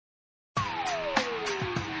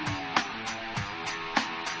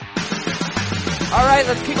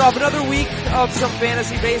right, let's kick off another week of some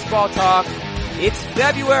fantasy baseball talk. It's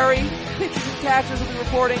February. Pitchers and catchers will be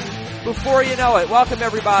reporting before you know it. Welcome,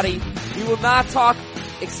 everybody. We will not talk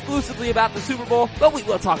exclusively about the Super Bowl, but we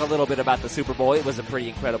will talk a little bit about the Super Bowl. It was a pretty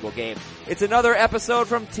incredible game. It's another episode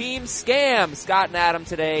from Team Scam. Scott and Adam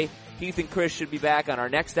today. Heath and Chris should be back on our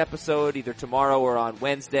next episode, either tomorrow or on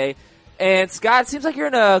Wednesday. And Scott, it seems like you're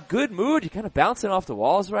in a good mood. You're kind of bouncing off the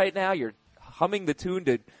walls right now. You're humming the tune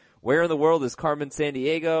to Where in the World is Carmen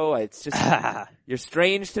Sandiego? It's just, you're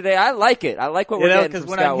strange today. I like it. I like what we're getting from Scott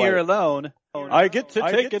because when I'm White. here alone, I get to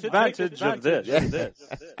take advantage of this.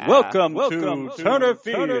 Welcome to Turner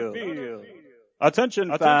Field.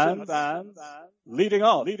 Attention fans. Leading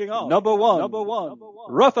off. Number one.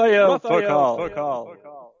 Rafael Furcal.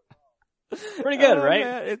 Pretty good, right?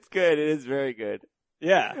 Man, it's good. It is very good.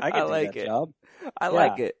 Yeah, I can like do that it. job. I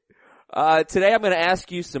like it. Today I'm going to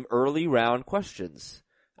ask you some early round questions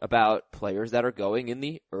about players that are going in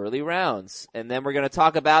the early rounds. And then we're going to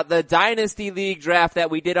talk about the Dynasty League draft that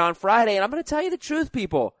we did on Friday. And I'm going to tell you the truth,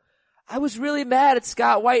 people. I was really mad at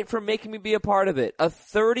Scott White for making me be a part of it. A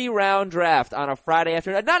 30-round draft on a Friday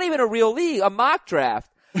afternoon. Not even a real league, a mock draft.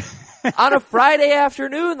 On a Friday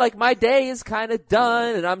afternoon, like my day is kind of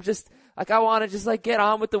done and I'm just, like I want to just like get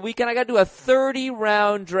on with the weekend. I got to do a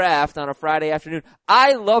 30-round draft on a Friday afternoon.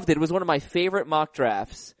 I loved it. It was one of my favorite mock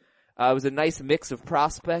drafts. It was a nice mix of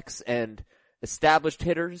prospects and established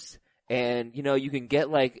hitters. And, you know, you can get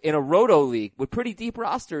like in a roto league with pretty deep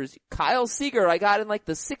rosters. Kyle Seager, I got in like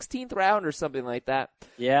the 16th round or something like that.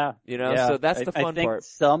 Yeah. You know, so that's the fun I think part.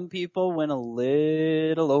 some people went a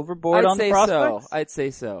little overboard on the prospects. I'd say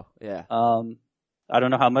so. Yeah. I don't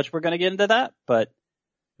know how much we're going to get into that, but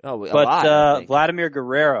lot, Vladimir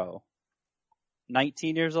Guerrero,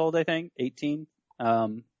 19 years old, I think, 18,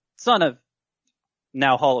 son of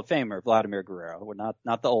now Hall of Famer Vladimir Guerrero. We're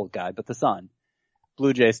not the old guy, but the son.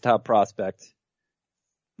 Blue Jays top prospect.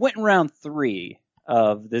 Went in round 3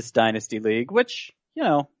 of this Dynasty League, which, you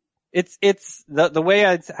know, it's the way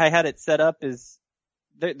I had it set up is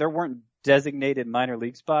there weren't designated minor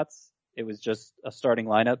league spots. It was just a starting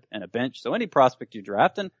lineup and a bench. So any prospect you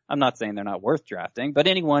draft, and I'm not saying they're not worth drafting, but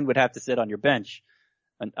anyone would have to sit on your bench,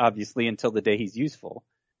 and obviously until the day he's useful.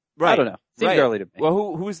 Right. I don't know. Seems early to me.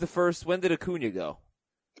 Well, who's the first? When did Acuna go?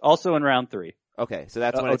 Also in round 3. Okay, so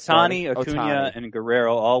that's when it started. Acuna, and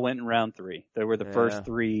Guerrero all went in round 3. They were the first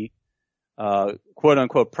 3, quote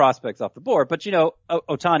unquote prospects off the board. But you know,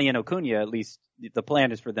 Ohtani and Acuna, at least the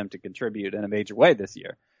plan is for them to contribute in a major way this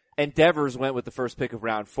year. And Devers went with the first pick of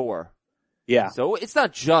round 4. Yeah. So it's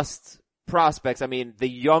not just prospects. I mean, the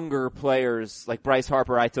younger players, like Bryce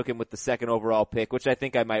Harper, I took him with the 2nd overall pick, which I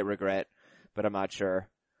think I might regret, but I'm not sure.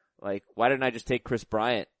 Like, why didn't I just take Chris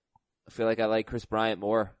Bryant? I feel like I like Chris Bryant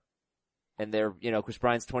more. And Chris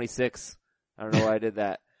Bryant's 26. I don't know why I did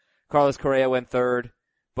that. Carlos Correa went 3rd.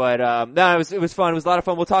 But, no, it was fun. It was a lot of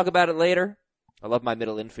fun. We'll talk about it later. I love my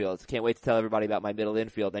middle infield. Can't wait to tell everybody about my middle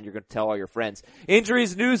infield. Then you're going to tell all your friends.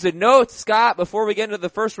 Injuries, news, and notes. Scott, before we get into the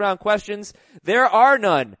first round questions, there are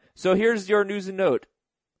none. So here's your news and note.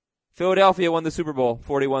 Philadelphia won the Super Bowl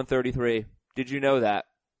 41-33. Did you know that?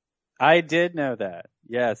 I did know that.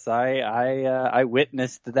 Yes, I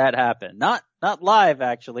witnessed that happen. Not live,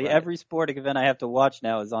 actually. Right. Every sporting event I have to watch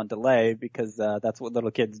now is on delay because that's what little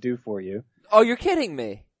kids do for you. Oh, you're kidding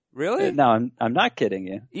me. Really? No, I'm not kidding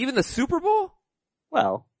you. Even the Super Bowl?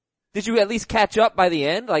 Well, did you at least catch up by the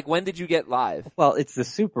end? Like, when did you get live? Well, it's the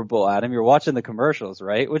Super Bowl, Adam. You're watching the commercials,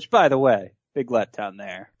 right? Which, by the way, big letdown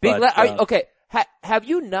there. Okay. Have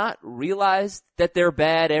you not realized that they're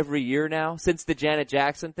bad every year now since the Janet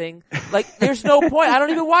Jackson thing? Like, there's no point. I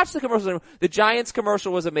don't even watch the commercials anymore. The Giants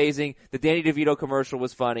commercial was amazing. The Danny DeVito commercial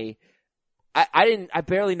was funny. I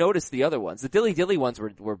barely noticed the other ones. The Dilly Dilly ones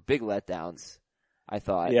were big letdowns, I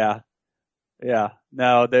thought. Yeah.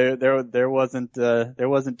 No, there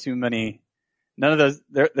wasn't too many. None of those.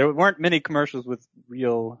 There weren't many commercials with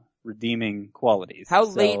real redeeming qualities. How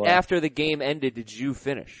late after the game ended did you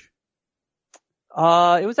finish?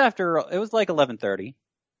 It was like 11:30.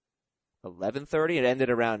 11:30? It ended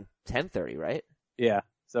around 10:30, right? Yeah.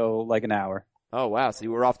 So like an hour. Oh wow. So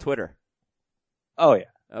you were off Twitter. Oh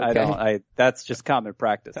yeah. Okay. That's just common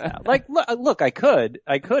practice now. Like, look, I could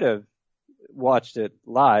have watched it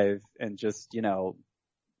live and just, you know,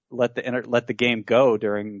 let the game go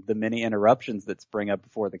during the many interruptions that spring up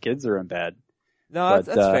before the kids are in bed. No,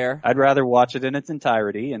 that's fair. I'd rather watch it in its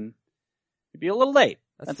entirety and it'd be a little late.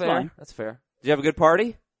 That's fair. fine. That's fair. Did you have a good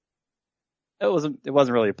party? It wasn't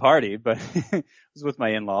really a party, but it was with my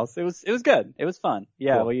in-laws. It was good. It was fun.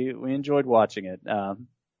 Yeah, cool. We enjoyed watching it.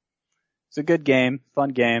 It's a good game, fun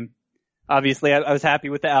game. Obviously, I was happy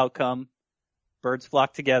with the outcome. birds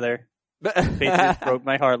flock together. Patriots broke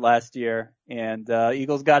my heart last year, and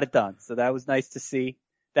Eagles got it done. So that was nice to see.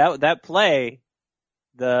 That play,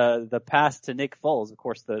 the pass to Nick Foles, of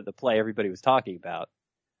course, the play everybody was talking about.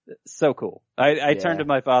 So cool. I turned to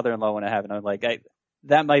my father-in-law when I happened. I'm like,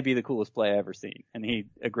 that might be the coolest play I ever seen, and he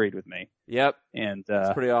agreed with me. Yep. And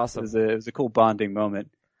it's pretty awesome. It was a cool bonding moment.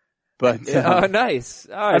 But nice.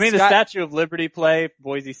 All right, I mean, the Statue of Liberty play,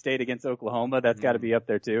 Boise State against Oklahoma, that's got to be up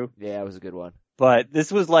there too. Yeah, it was a good one. But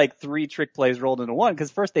this was like 3 trick plays rolled into one, because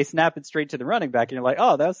first they snap it straight to the running back, and you're like,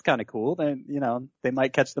 oh, that's kind of cool. Then, they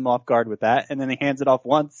might catch them off guard with that. And then he hands it off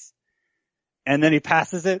once, and then he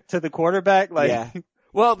passes it to the quarterback. Yeah.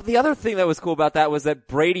 Well, the other thing that was cool about that was that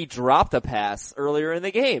Brady dropped a pass earlier in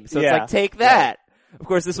the game. So it's like, take that. Right. Of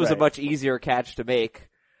course, this was a much easier catch to make.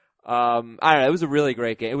 I don't know. It was a really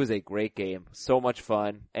great game. It was a great game. So much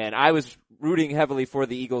fun. And I was rooting heavily for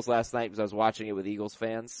the Eagles last night because I was watching it with Eagles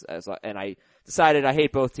fans. And I decided I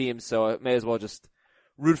hate both teams, so I may as well just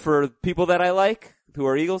root for people that I like who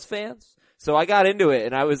are Eagles fans. So I got into it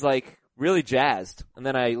and I was like really jazzed. And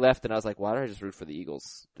then I left and I was like, why did I just root for the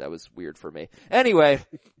Eagles? That was weird for me. Anyway,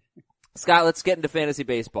 Scott, let's get into fantasy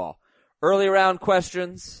baseball. Early round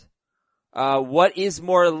questions. What is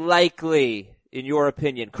more likely, in your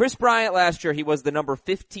opinion? Chris Bryant last year, he was the number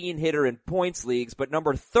 15 hitter in points leagues, but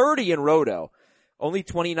number 30 in Roto. Only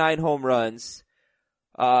 29 home runs,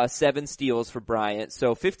 7 steals for Bryant.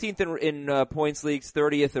 So 15th in points leagues,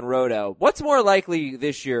 30th in Roto. What's more likely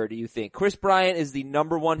this year, do you think? Chris Bryant is the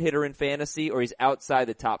number 1 hitter in fantasy, or he's outside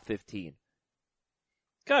the top 15?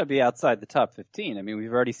 Gotta be outside the top 15. I mean,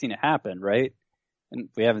 we've already seen it happen, right? And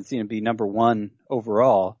we haven't seen him be number 1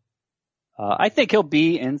 overall. I think he'll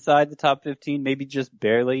be inside the top 15, maybe just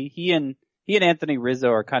barely. He and Anthony Rizzo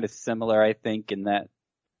are kind of similar, I think, in that,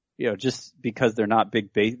 just because they're not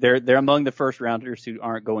big base, they're among the first rounders who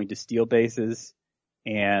aren't going to steal bases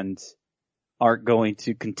and aren't going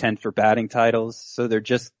to contend for batting titles. So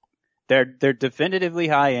they're definitively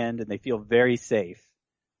high end and they feel very safe,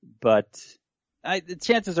 but the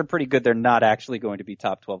chances are pretty good they're not actually going to be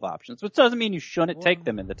top 12 options, which doesn't mean you shouldn't take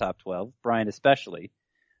them in the top 12, Brian especially.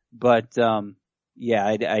 But,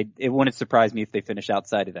 it wouldn't surprise me if they finish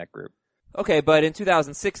outside of that group. Okay, but in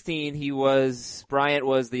 2016, Bryant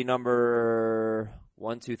was the number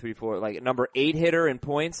 8 hitter in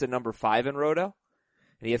points and number 5 in Roto.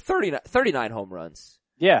 And he had 39 home runs.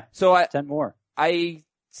 Yeah. So 10 more. I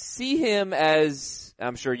see him as,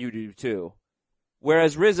 I'm sure you do too.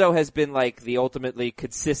 Whereas Rizzo has been like the ultimately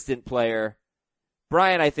consistent player,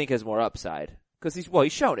 Bryant I think has more upside. Because he's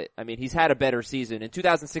shown it. I mean, he's had a better season. In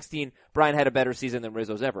 2016, Bryant had a better season than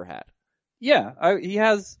Rizzo's ever had. Yeah, he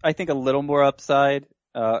has, I think, a little more upside,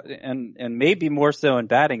 and maybe more so in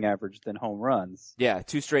batting average than home runs. Yeah,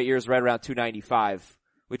 2 straight years right around 295,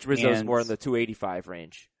 which Rizzo's more in the 285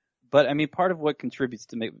 range. But I mean, part of what contributes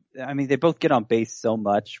to they both get on base so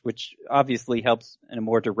much, which obviously helps in a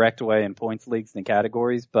more direct way in points leagues than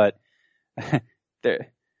categories, but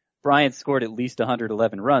Bryant scored at least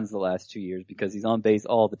 111 runs the last 2 years because he's on base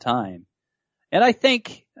all the time. And I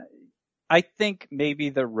think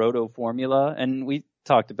maybe the Roto formula, and we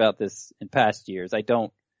talked about this in past years, I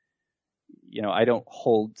don't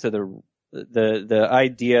hold to the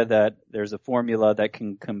idea that there's a formula that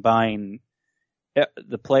can combine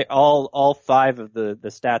all 5 of the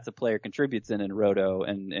stats a player contributes in Roto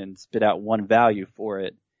and spit out one value for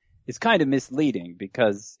it. Is kind of misleading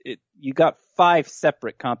because you got 5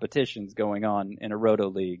 separate competitions going on in a Roto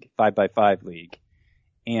league, 5x5 league.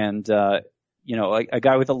 And, a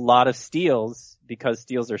guy with a lot of steals, because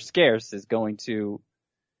steals are scarce, is going to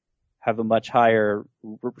have a much higher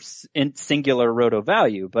singular Roto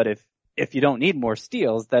value. But if you don't need more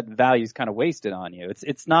steals, that value's kind of wasted on you.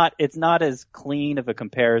 It's not as clean of a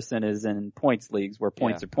comparison as in points leagues where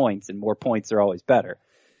points are points and more points are always better.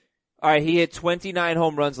 All right, he hit 29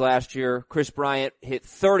 home runs last year. Chris Bryant hit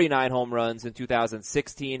 39 home runs in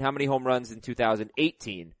 2016. How many home runs in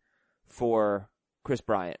 2018 for Chris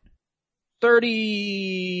Bryant?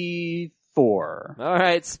 34. All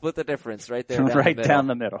right, split the difference right there. Down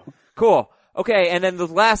the middle. Cool. Okay, and then the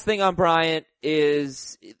last thing on Bryant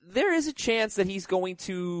is there is a chance that he's going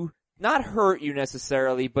to not hurt you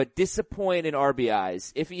necessarily, but disappoint in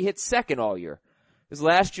RBIs if he hits second all year. Because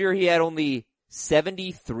last year he had only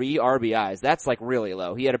 73 RBIs. That's like really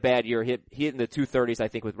low. He had a bad year. He hit in the 230s, I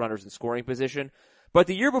think, with runners in scoring position. But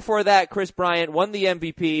the year before that, Chris Bryant won the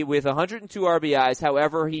MVP with 102 RBIs.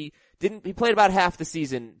 However, he played about half the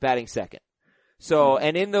season batting second. So,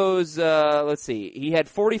 and in those, he had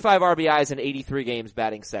 45 RBIs in 83 games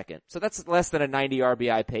batting second. So that's less than a 90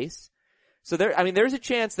 RBI pace. So there's a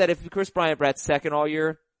chance that if Chris Bryant bats second all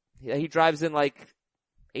year, He drives in like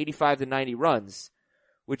 85 to 90 runs,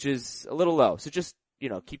 which is a little low. So just,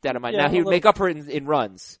 keep that in mind. Yeah, now he would make up for it in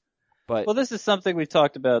runs. But well, this is something we've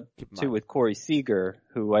talked about too with Corey Seager,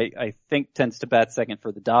 who I think tends to bat second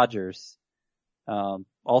for the Dodgers.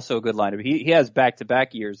 Also a good lineup. He has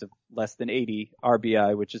back-to-back years of less than 80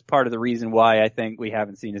 RBI, which is part of the reason why I think we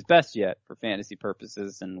haven't seen his best yet for fantasy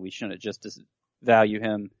purposes, and we shouldn't just value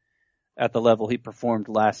him at the level he performed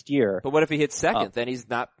last year. But what if he hits second? Then he's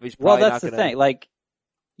probably well, that's not the gonna... thing. Like,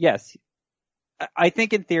 yes, I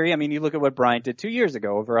think in theory, I mean, you look at what Bryant did 2 years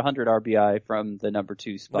ago, over 100 RBI from the number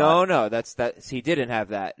 2 spot. No, he didn't have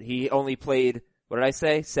that. He only played, what did I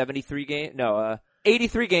say? 73 games? No,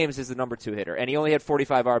 83 games is the number 2 hitter, and he only had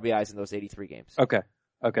 45 RBIs in those 83 games. Okay.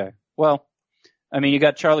 Well, I mean, you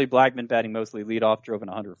got Charlie Blackmon batting mostly leadoff, drove in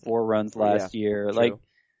 104 runs last year. True. Like,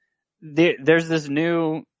 there's this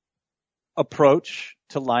new approach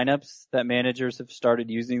to lineups that managers have started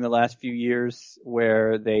using the last few years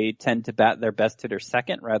where they tend to bat their best hitter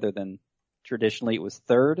second rather than traditionally it was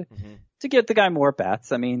third to get the guy more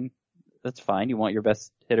bats. I mean, that's fine. You want your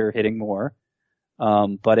best hitter hitting more.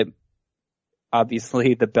 But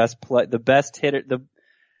obviously the best hitters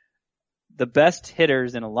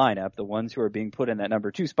in a lineup, the ones who are being put in that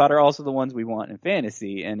number 2 spot, are also the ones we want in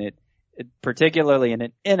fantasy. And it particularly in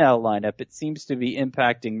an NL lineup, it seems to be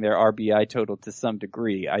impacting their RBI total to some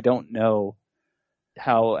degree. I don't know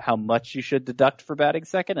how much you should deduct for batting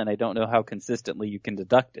second, and I don't know how consistently you can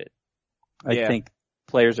deduct it. I think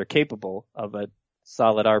players are capable of a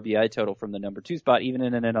solid RBI total from the number 2 spot, even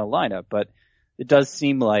in an NL lineup, but it does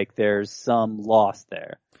seem like there's some loss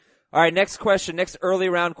there. All right, next early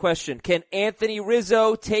round question. Can Anthony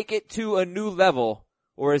Rizzo take it to a new level,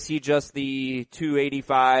 or is he just the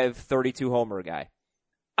 285, 32 homer guy?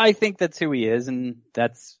 I think that's who he is, and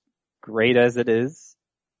that's great as it is.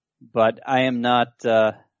 But I'm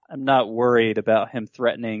not worried about him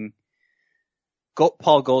threatening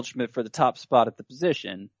Paul Goldschmidt for the top spot at the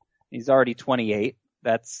position. He's already 28.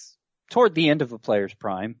 That's toward the end of a player's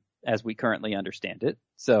prime, as we currently understand it.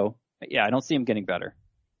 So, yeah, I don't see him getting better.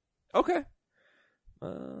 Okay.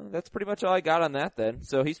 That's pretty much all I got on that then.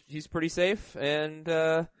 So he's pretty safe,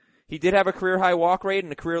 and he did have a career high walk rate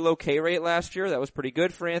and a career low K rate last year. That was pretty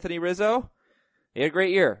good for Anthony Rizzo. He had a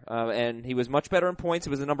great year, and he was much better in points. He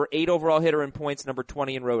was the number 8 overall hitter in points, number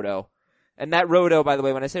 20 in Roto. And that Roto, by the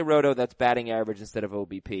way, when I say Roto, that's batting average instead of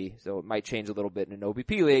OBP. So it might change a little bit in an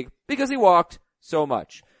OBP league because he walked so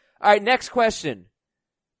much. All right, next question.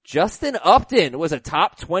 Justin Upton was a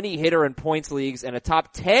top 20 hitter in points leagues and a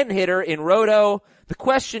top 10 hitter in Roto. The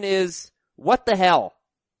question is, what the hell?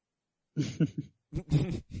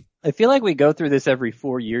 I feel like we go through this every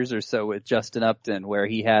 4 years or so with Justin Upton, where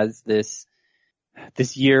he has this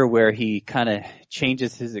year where he kind of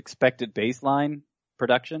changes his expected baseline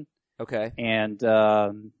production. Okay. And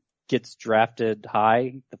gets drafted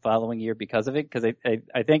high the following year because of it. Because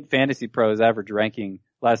I think Fantasy Pros average ranking,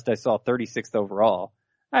 last I saw, 36th overall.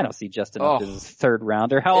 I don't see Justin Upton as a third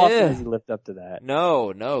rounder. How often does he lift up to that?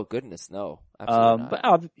 No, goodness, no. Absolutely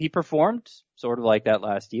not. But he performed sort of like that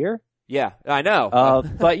last year. Yeah, I know.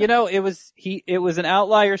 But it was an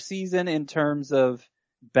outlier season in terms of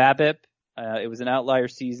BABIP. It was an outlier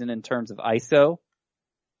season in terms of ISO.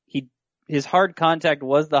 His hard contact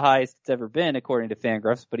was the highest it's ever been, according to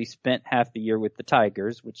Fangraphs, but he spent half the year with the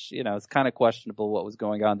Tigers, which, is kind of questionable what was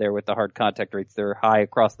going on there with the hard contact rates. They're high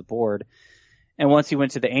across the board. And once he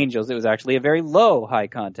went to the Angels, it was actually a very low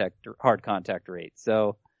hard contact rate.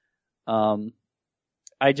 So,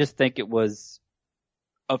 I just think it was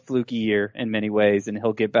a fluky year in many ways, and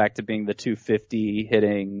he'll get back to being the 250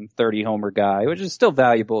 hitting 30 homer guy, which is still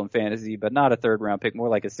valuable in fantasy, but not a 3rd round pick, more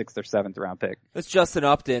like a 6th or 7th round pick. That's Justin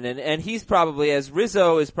Upton, and he's probably, as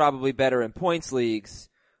Rizzo is probably better in points leagues,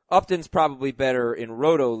 Upton's probably better in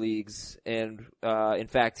Roto leagues, and in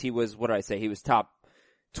fact, he was, what did I say, he was top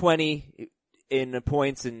 20 in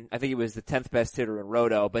points, and I think he was the 10th best hitter in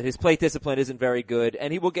Roto, but his plate discipline isn't very good,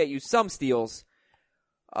 and he will get you some steals.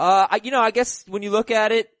 I guess when you look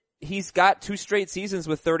at it, he's got 2 straight seasons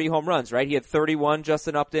with 30 home runs, right? He had 31,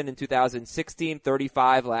 Justin Upton, in 2016,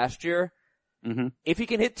 35 last year. Mm-hmm. If he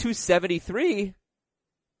can hit 273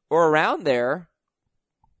 or around there,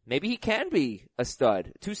 maybe he can be a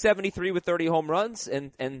stud. 273 with 30 home runs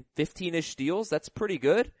and 15-ish steals, that's pretty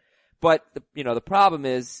good. But, the problem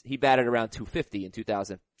is he batted around 250 in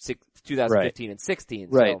 2015 and 16.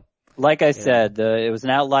 Right. So, like I said, it was an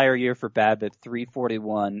outlier year for BABIP,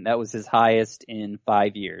 341. That was his highest in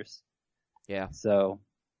 5 years. Yeah. So,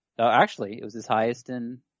 actually, it was his highest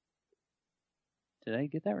in, did I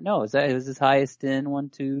get that right? No, it was his highest in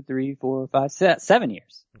 7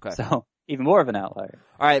 years. Okay. So, even more of an outlier.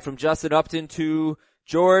 All right, from Justin Upton to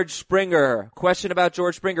George Springer. Question about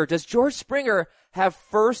George Springer. Does George Springer have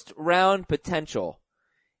first round potential?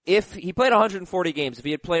 If he played 140 games, if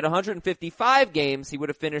he had played 155 games, he would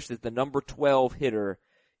have finished as the number 12 hitter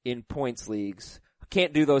in points leagues.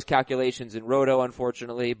 Can't do those calculations in Roto,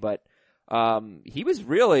 unfortunately, but he was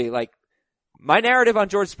really like, my narrative on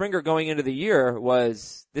George Springer going into the year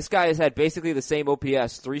was this guy has had basically the same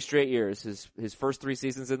OPS 3 straight years, his first 3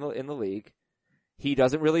 seasons in the league. He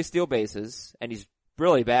doesn't really steal bases, and he's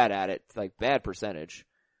really bad at it, like bad percentage.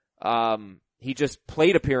 He just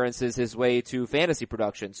plate appearances his way to fantasy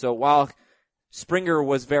production. So while Springer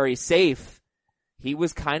was very safe, he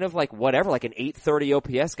was kind of like whatever, like an 830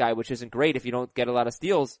 OPS guy, which isn't great if you don't get a lot of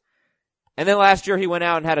steals. And then last year he went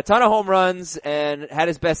out and had a ton of home runs and had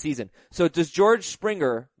his best season. So does George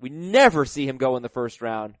Springer, we never see him go in the first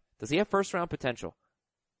round. Does he have first round potential?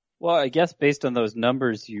 Well, I guess based on those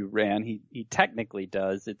numbers you ran, he technically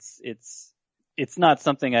does. It's not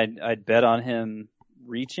something I'd bet on him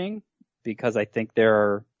reaching, because I think there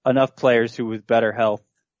are enough players who with better health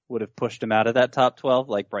would have pushed him out of that top 12,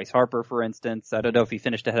 like Bryce Harper, for instance. I don't know if he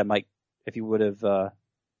finished ahead of Mike, if he would have,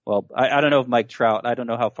 I don't know if Mike Trout, I don't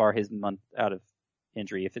know how far his month out of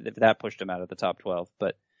injury, if that pushed him out of the top 12,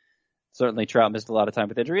 but certainly Trout missed a lot of time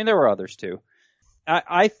with injury, and there were others too.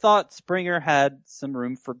 I thought Springer had some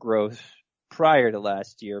room for growth prior to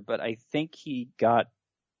last year, but I think he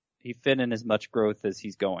fit in as much growth as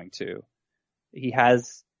he's going to. He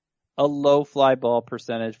has a low fly ball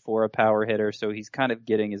percentage for a power hitter, so he's kind of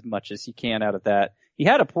getting as much as he can out of that. He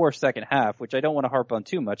had a poor second half, which I don't want to harp on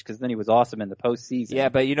too much, because then he was awesome in the postseason. Yeah,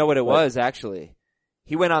 but you know what it was, actually?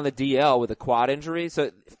 He went on the DL with a quad injury.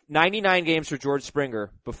 So 99 games for George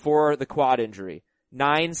Springer before the quad injury.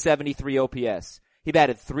 973 OPS. He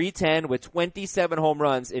batted .310 with 27 home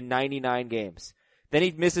runs in 99 games. Then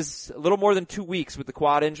he misses a little more than 2 weeks with the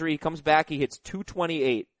quad injury. He comes back, he hits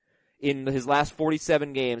 .228 in his last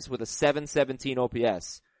 47 games with a .717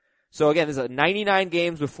 OPS. So again, this is 99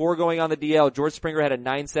 games before going on the DL. George Springer had a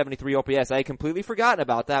 .973 OPS. I had completely forgotten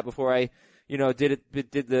about that before I, did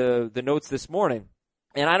the notes this morning.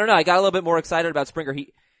 And I don't know, I got a little bit more excited about Springer.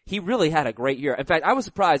 He really had a great year. In fact, I was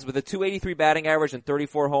surprised with a .283 batting average and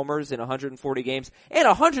 34 homers in 140 games and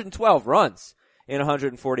 112 runs in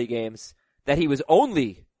 140 games that he was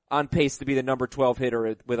only on pace to be the number 12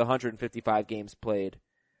 hitter with 155 games played.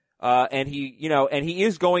 And he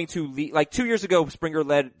is going to lead, like 2 years ago, Springer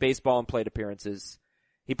led baseball in plate appearances.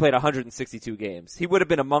 He played 162 games. He would have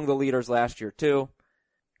been among the leaders last year too.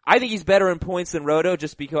 I think he's better in points than Roto,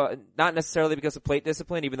 just because, not necessarily because of plate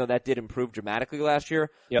discipline, even though that did improve dramatically last year,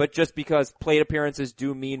 but just because plate appearances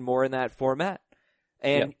do mean more in that format.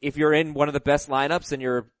 And if you're in one of the best lineups and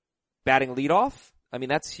you're batting leadoff, I mean,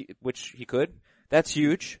 which he could, that's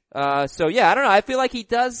huge. So yeah, I don't know. I feel like he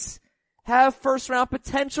does have first round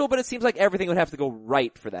potential, but it seems like everything would have to go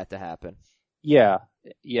right for that to happen. Yeah,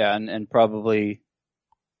 and probably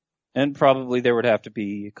there would have to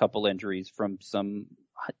be a couple injuries from some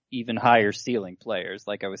even higher ceiling players,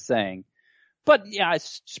 like I was saying. But yeah,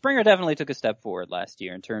 Springer definitely took a step forward last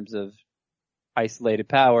year in terms of isolated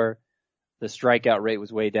power. The strikeout rate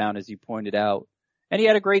was way down, as you pointed out. And he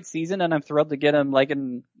had a great season, and I'm thrilled to get him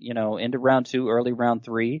into round 2, early round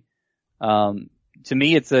 3. To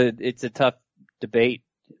me, it's a tough debate,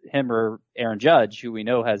 him or Aaron Judge, who we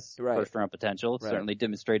know has first round potential. Certainly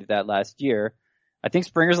demonstrated that last year. I think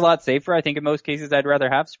Springer's a lot safer. I think in most cases I'd rather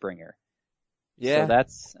have Springer. Yeah.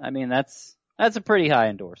 So that's a pretty high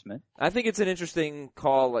endorsement. I think it's an interesting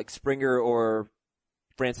call, like Springer or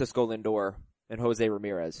Francisco Lindor and Jose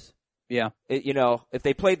Ramirez. Yeah. If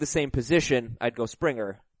they played the same position, I'd go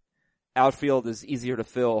Springer. Outfield is easier to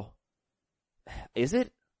fill. Is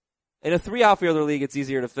it? In a 3 outfielder league, it's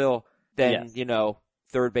easier to fill than,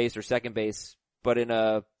 third base or second base. But in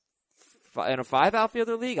a 5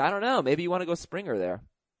 outfielder league, I don't know. Maybe you want to go Springer there.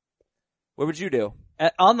 What would you do?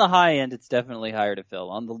 On the high end, it's definitely higher to fill.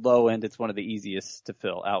 On the low end, it's one of the easiest to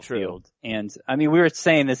fill, outfield. True. And I mean, we were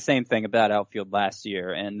saying the same thing about outfield last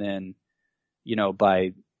year. And then,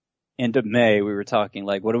 by end of May, we were talking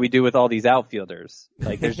like, what do we do with all these outfielders?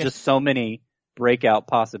 Like, there's just so many breakout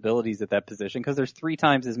possibilities at that position because there's 3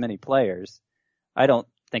 times as many players. I don't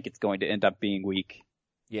think it's going to end up being weak.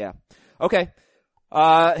 Yeah. Okay.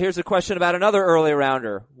 Here's a question about another early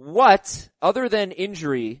rounder. What, other than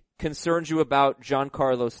injury, concerns you about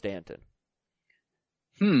Giancarlo Stanton?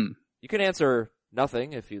 You can answer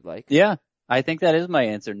nothing if you'd like. Yeah, I think that is my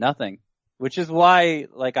answer, nothing. Which is why,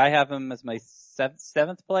 I have him as my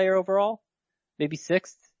 7th player overall, maybe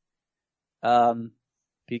 6th.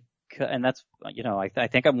 And that's, I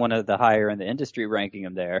think I'm one of the higher in the industry ranking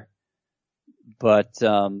him there. But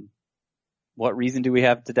what reason do we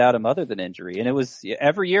have to doubt him other than injury? And it was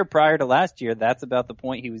every year prior to last year, that's about the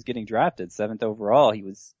point he was getting drafted, 7th overall. He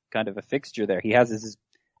was kind of a fixture there. He has his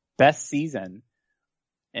best season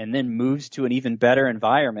and then moves to an even better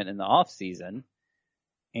environment in the off season.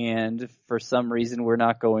 And for some reason, we're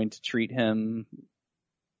not going to treat him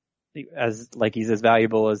as like he's as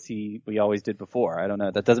valuable as we always did before. I don't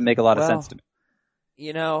know. That doesn't make a lot of sense to me.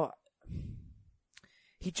 You know,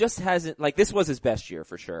 he just hasn't, like, this was his best year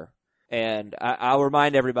for sure. And I'll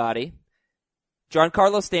remind everybody,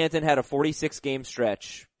 Giancarlo Stanton had a 46-game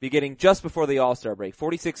stretch beginning just before the All-Star break.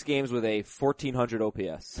 46 games with a 1,400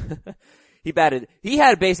 OPS. He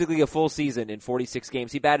had basically a full season in 46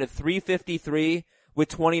 games. He batted .353 with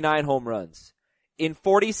 29 home runs. In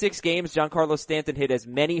 46 games, Giancarlo Stanton hit as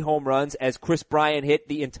many home runs as Chris Bryant hit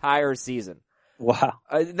the entire season. Wow.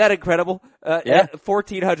 Isn't that incredible? Yeah.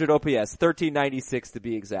 1,400 OPS, 1,396 to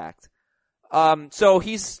be exact. So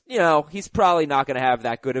he's probably not going to have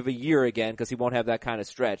that good of a year again because he won't have that kind of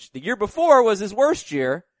stretch. The year before was his worst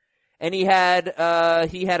year, and he had a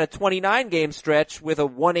 29-game stretch with a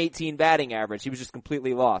 118 batting average. He was just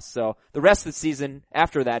completely lost. So the rest of the season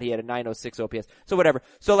after that, he had a 906 OPS. So whatever.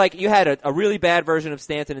 So like you had a really bad version of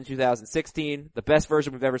Stanton in 2016, the best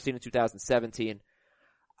version we've ever seen in 2017.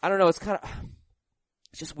 I don't know. It's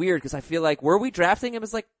just weird because I feel like, were we drafting him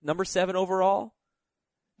as like number 7 overall?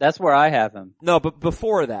 That's where I have him. No, but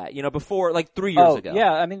before that, before like 3 years ago.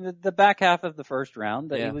 Yeah, I mean the back half of the first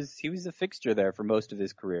round, he was a fixture there for most of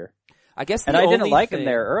his career. I guess, and I didn't like him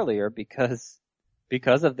there earlier because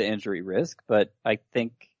of the injury risk, but I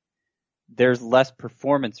think there's less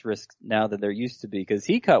performance risk now than there used to be because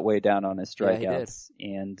he cut way down on his strikeouts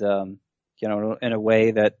and in a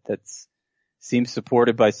way that seems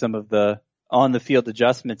supported by some of the on the field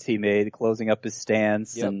adjustments he made, closing up his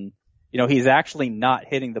stance and. He's actually not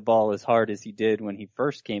hitting the ball as hard as he did when he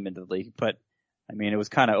first came into the league, but I mean, it was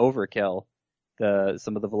kind of overkill,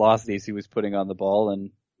 some of the velocities he was putting on the ball,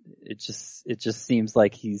 and it just seems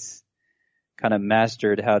like he's kind of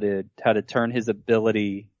mastered how to turn his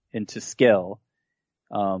ability into skill.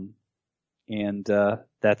 That's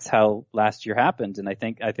how last year happened, and I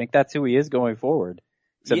think that's who he is going forward.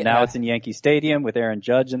 Except now it's in Yankee Stadium with Aaron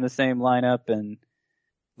Judge in the same lineup, and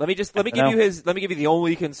Let me give you the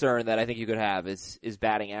only concern that I think you could have is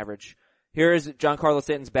batting average. Here is Giancarlo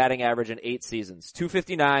Stanton's batting average in 8 seasons.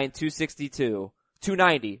 259, 262,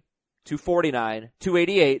 290, 249,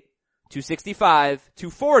 288, 265,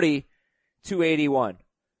 240, 281.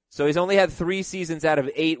 So he's only had 3 seasons out of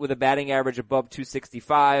 8 with a batting average above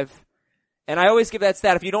 265. And I always give that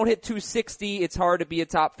stat. If you don't hit 260, it's hard to be a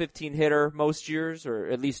top 15 hitter most years, or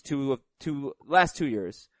at least last 2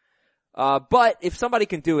 years. But if somebody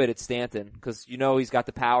can do it, it's Stanton, because he's got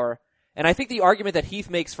the power. And I think the argument that Heath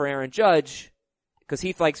makes for Aaron Judge, because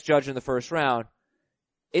Heath likes Judge in the first round,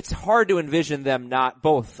 it's hard to envision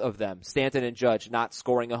both of them, Stanton and Judge, not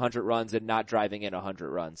scoring 100 runs and not driving in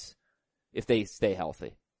 100 runs if they stay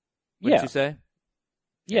healthy. Wouldn't you say?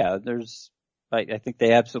 Yeah, I think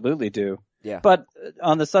they absolutely do. Yeah. But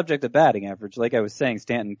on the subject of batting average, like I was saying,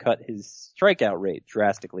 Stanton cut his strikeout rate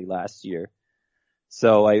drastically last year.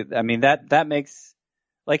 So I mean that makes,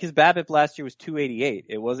 like, his BABIP last year was 288.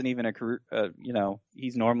 It wasn't even a career,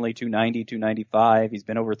 he's normally 290, 295. He's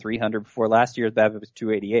been over 300 before. Last year's BABIP was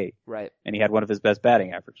 288. Right. And he had one of his best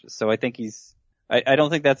batting averages. So I think I don't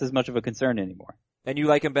think that's as much of a concern anymore. And you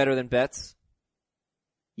like him better than Betts?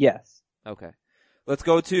 Yes. Okay. Let's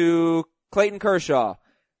go to Clayton Kershaw.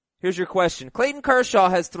 Here's your question. Clayton Kershaw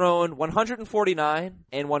has thrown 149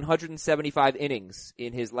 and 175 innings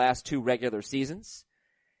in his last 2 regular seasons.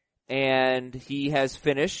 And he has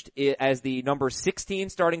finished as the number 16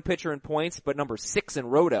 starting pitcher in points, but number 6 in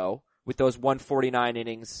roto with those 149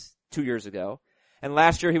 innings 2 years ago. And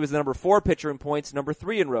last year he was the number 4 pitcher in points, number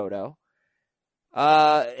 3 in roto.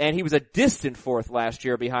 And he was a distant 4th last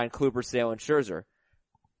year behind Kluber, Sale, and Scherzer.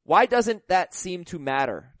 Why doesn't that seem to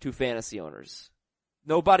matter to fantasy owners?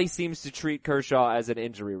 Nobody seems to treat Kershaw as an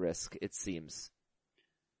injury risk, it seems.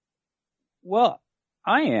 Well,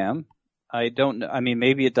 I am. I don't know. I mean,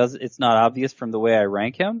 maybe it's not obvious from the way I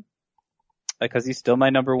rank him, because he's still my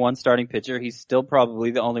number 1 starting pitcher. He's still probably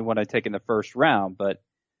the only one I take in the first round, but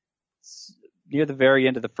near the very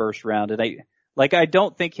end of the first round. And I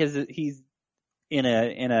don't think he's in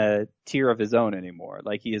a tier of his own anymore,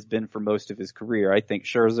 like he has been for most of his career. I think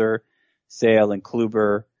Scherzer, Sale, and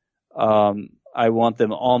Kluber, I want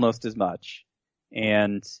them almost as much.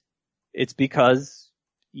 And it's because,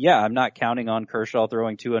 I'm not counting on Kershaw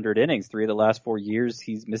throwing 200 innings. 3 of the last 4 years,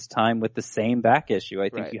 he's missed time with the same back issue. I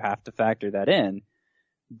think you have to factor that in.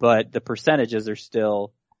 But the percentages are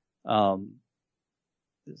still,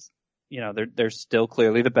 they're still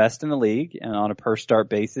clearly the best in the league, and on a per start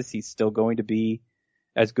basis, he's still going to be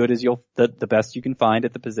as good as the best you can find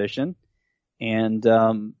at the position. And,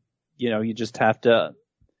 you just have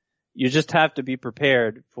to be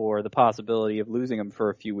prepared for the possibility of losing him for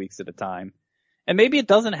a few weeks at a time. And maybe it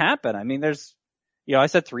doesn't happen. I mean, I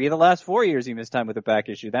said 3 of the last 4 years he missed time with a back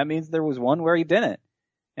issue. That means there was one where he didn't,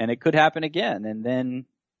 and it could happen again. And then,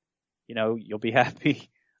 you'll be happy,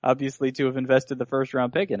 obviously, to have invested the first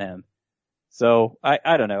round pick in him. So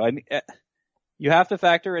I don't know. I mean, you have to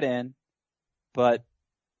factor it in, but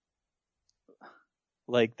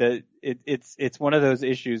like it's one of those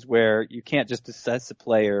issues where you can't just assess a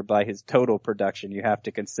player by his total production. You have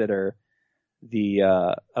to consider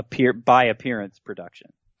the by appearance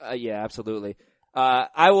production. Yeah, absolutely.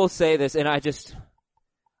 I will say this, and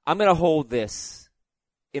I'm going to hold this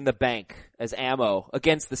in the bank as ammo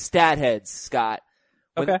against the stat heads, Scott.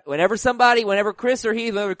 Okay. Whenever Chris or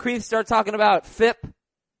Heath, whenever Creeth start talking about FIP,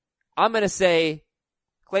 I'm going to say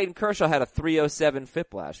Clayton Kershaw had a 307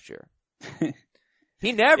 FIP last year.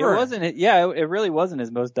 He never. It really wasn't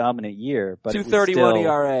his most dominant year, but 231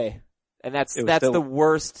 ERA. And that's the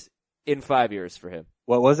worst in 5 years for him.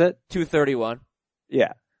 What was it? 231.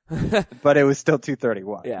 Yeah. But it was still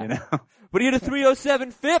 231, yeah. But he had a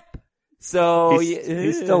 307 FIP. So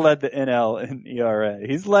he still led the NL in ERA.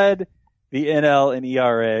 He's led the NL in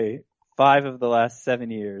ERA 5 of the last 7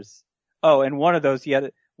 years. Oh, and one of those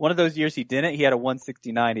years he didn't. He had a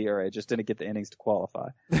 169 ERA, just didn't get the innings to qualify.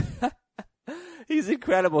 He's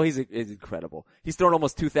incredible. He's incredible. He's thrown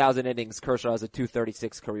almost 2,000 innings. Kershaw has a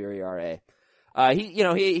 236 career ERA.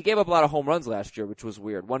 He gave up a lot of home runs last year, which was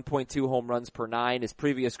weird. 1.2 home runs per 9. His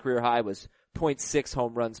previous career high was 0.6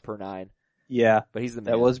 home runs per 9. Yeah. But he's the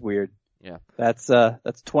man. That was weird. Yeah. That's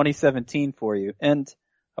 2017 for you. And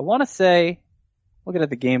I want to say, looking at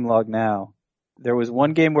the game log now, there was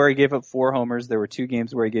one game where he gave up 4 homers. There were 2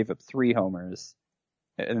 games where he gave up 3 homers.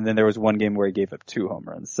 And then there was one game where he gave up 2 home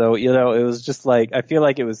runs. So, it was just like, I feel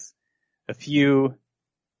like it was a few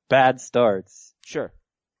bad starts. Sure.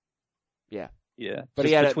 Yeah. Yeah. But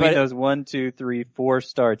between those 1, 2, 3, 4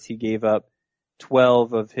 starts, he gave up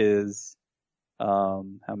 12 of his, how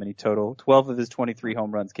many total? 12 of his 23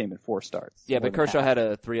 home runs came in 4 starts. Yeah, but Kershaw had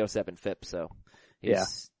a 307 FIP, so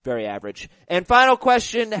he's very average. And final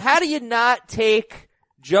question, how do you not take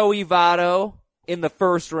Joey Votto in the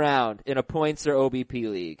first round in a points or OBP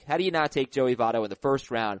league? How do you not take Joey Votto in the first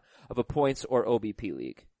round of a points or OBP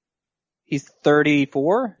league? He's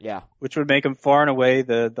 34. Yeah. Which would make him far and away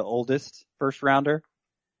the oldest first rounder.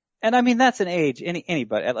 And I mean, that's an age.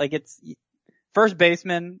 Anybody, like first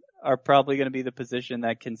basemen are probably going to be the position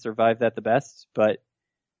that can survive that the best, but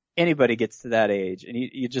anybody gets to that age and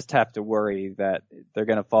you just have to worry that they're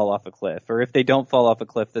going to fall off a cliff, or if they don't fall off a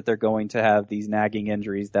cliff, that they're going to have these nagging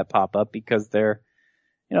injuries that pop up because they're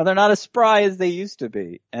not as spry as they used to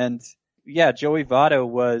be. And yeah, Joey Votto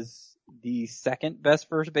was the second best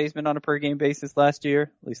first baseman on a per game basis last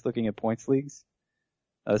year, at least looking at points leagues.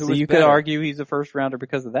 So you could argue he's a first rounder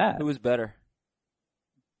because of that. Who was better?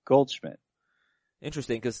 Goldschmidt.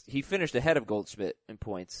 Interesting, because he finished ahead of Goldschmidt in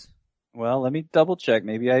points. Well, let me double check. I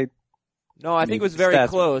think it was very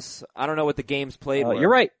close. I don't know what the games played were.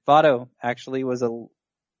 You're right. Votto actually was a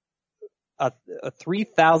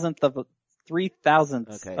 3,000th of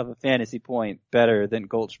a fantasy point better than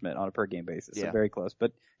Goldschmidt on a per game basis. Yeah. So very close.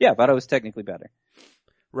 But yeah, Votto was technically better.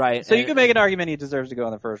 Right. So you could make an argument he deserves to go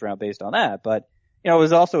in the first round based on that. But, it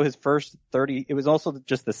was also his first 30, it was also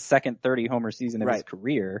just the second 30 homer season of his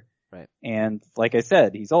career. Right. And like I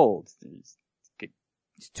said, he's old. He's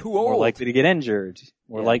too old. More likely to get injured.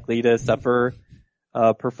 More likely to suffer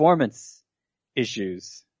performance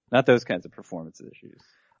issues. Not those kinds of performance issues.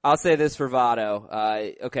 I'll say this for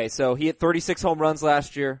Votto. Okay, so he hit 36 home runs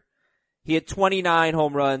last year. He had 29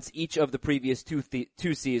 home runs each of the previous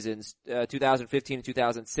two seasons, 2015 and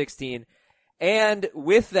 2016. And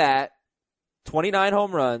with that, 29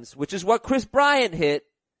 home runs, which is what Chris Bryant hit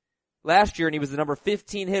last year, and he was the number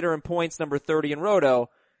 15 hitter in points, number 30 in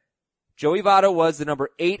Roto. Joey Votto was the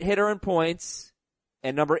number 8 hitter in points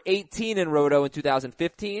and number 18 in Roto in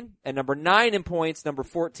 2015, and number 9 in points, number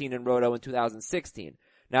 14 in Roto in 2016.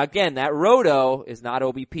 Now again, that Roto is not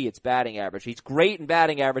OBP, it's batting average. He's great in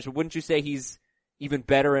batting average, but wouldn't you say he's even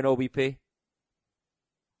better in OBP?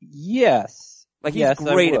 Yes. He's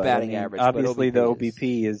great at batting average. Obviously the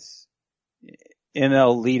OBP is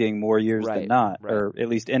NL leading more years than not, or at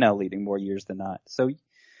least NL leading more years than not. So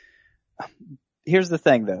here's the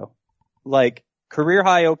thing though. Career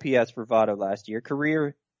high OPS for Votto last year,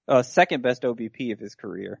 second best OBP of his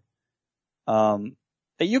career.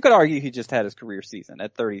 You could argue he just had his career season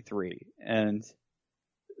at 33, and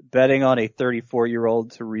betting on a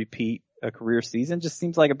 34-year-old to repeat a career season just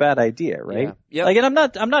seems like a bad idea, right? Yeah. Yep. Like, and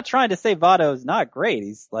I'm not trying to say Votto's not great.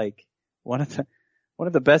 He's like one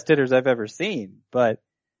of the best hitters I've ever seen, but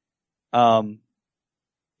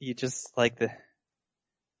you just like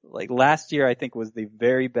last year I think was the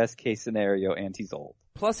very best case scenario, and he's old.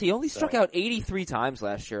 Plus, he only struck out 83 times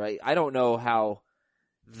last year. I don't know how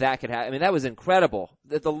that could happen. I mean, that was incredible.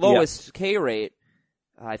 The lowest K rate,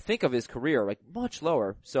 I think, of his career, like much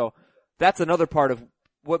lower. So that's another part of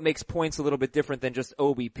what makes points a little bit different than just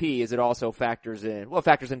OBP is it also factors in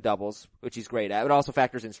doubles, which he's great at. It also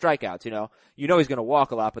factors in strikeouts, you know he's going to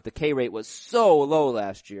walk a lot, but the K rate was so low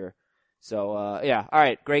last year. So, yeah. All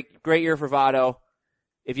right. Great year for Votto.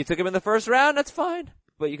 If you took him in the first round, that's fine.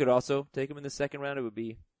 But you could also take him in the second round. It would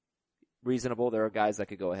be reasonable. There are guys that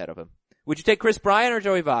could go ahead of him. Would you take Chris Bryant or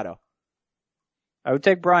Joey Votto? I would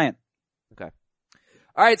take Bryant. Okay.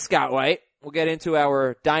 All right, Scott White. We'll get into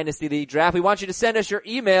our Dynasty League draft. We want you to send us your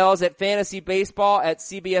emails at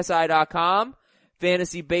fantasybaseball@cbsi.com.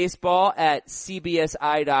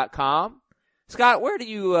 Fantasybaseball@cbsi.com. Scott, where do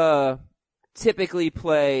you typically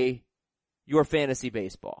play your fantasy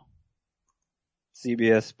baseball?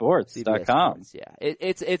 CBSSports.com. Yeah.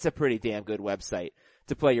 It's a pretty damn good website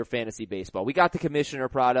to play your fantasy baseball. We got the commissioner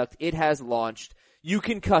product. It has launched. You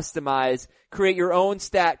can customize, create your own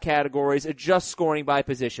stat categories, adjust scoring by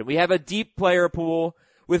position. We have a deep player pool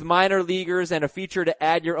with minor leaguers and a feature to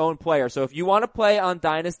add your own player. So if you want to play on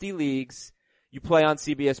dynasty leagues, you play on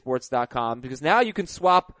CBSSports.com because now you can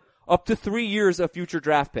swap up to 3 years of future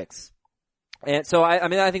draft picks. And so I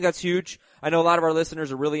think that's huge. I know a lot of our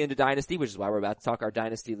listeners are really into Dynasty, which is why we're about to talk our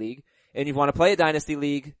Dynasty League. And you want to play a Dynasty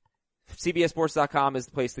League, CBSSports.com is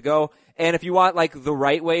the place to go. And if you want like the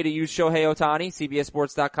right way to use Shohei Ohtani,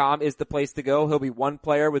 CBSSports.com is the place to go. He'll be one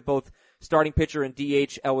player with both starting pitcher and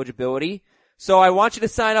DH eligibility. So I want you to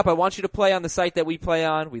sign up. I want you to play on the site that we play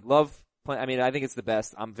on. We love I think it's the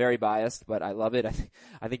best. I'm very biased, but I love it.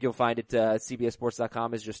 I think you'll find it,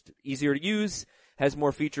 CBSSports.com is just easier to use, has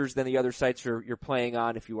more features than the other sites you're playing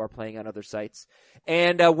on if you are playing on other sites.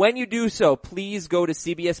 And, when you do so, please go to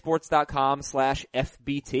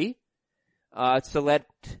CBSSports.com/FBT, to let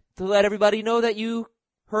everybody know that you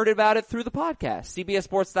heard about it through the podcast.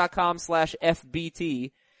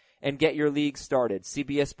 CBSSports.com/FBT and get your league started.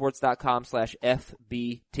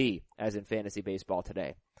 CBSSports.com/FBT, as in fantasy baseball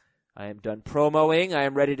today. I am done promoing. I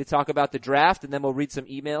am ready to talk about the draft, and then we'll read some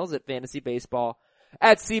emails at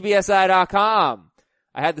fantasybaseball@cbsi.com.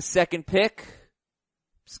 I had the second pick.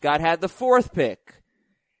 Scott had the fourth pick.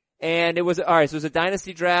 And it was, alright, so it was a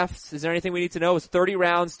dynasty draft. Is there anything we need to know? It was 30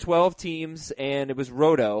 rounds, 12 teams, and it was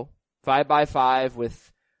roto, 5x5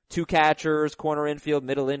 with 2 catchers, corner infield,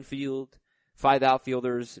 middle infield, 5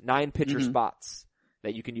 outfielders, 9 pitcher spots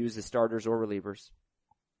that you can use as starters or relievers.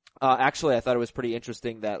 Actually, I thought it was pretty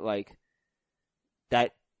interesting that I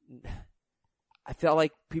felt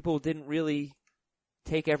like people didn't really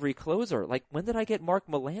take every closer. Like, when did I get Mark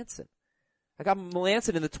Melancon? I got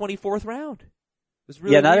Melancon in the 24th round. It was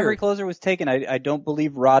really not weird. every closer was taken. I don't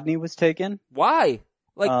believe Rodney was taken. Why?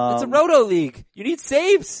 Like, it's a roto league. You need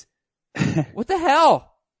saves. What the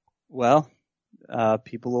hell? Well,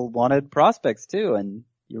 people wanted prospects too, and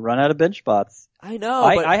you run out of bench spots. I know.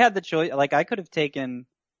 I had the choice. Like, I could have taken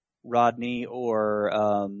Rodney or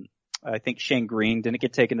I think Shane Green didn't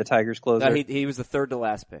get taken, the Tigers closer. No, he was the third to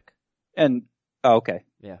last pick. And okay.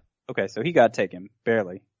 Yeah. Okay, so he got taken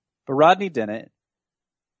barely. But Rodney didn't.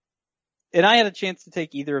 And I had a chance to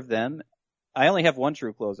take either of them. I only have one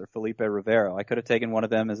true closer, Felipe Rivero. I could have taken one of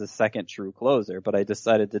them as a second true closer, but I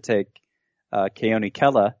decided to take Keone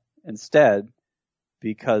Kela instead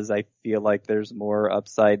because I feel like there's more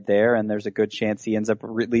upside there and there's a good chance he ends up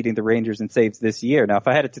leading the Rangers in saves this year. Now, if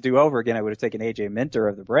I had it to do over again, I would have taken AJ Minter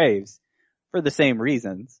of the Braves for the same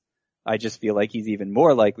reasons. I just feel like he's even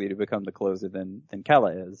more likely to become the closer than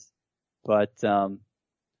Kela is. But,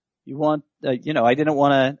 you want, I didn't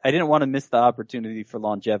want to miss the opportunity for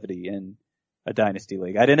longevity in a dynasty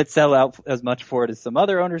league. I didn't sell out as much for it as some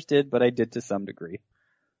other owners did, but I did to some degree.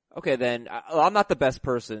 Okay, then I'm not the best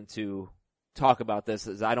person to talk about this,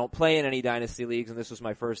 as I don't play in any dynasty leagues, and this was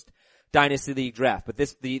my first dynasty league draft. But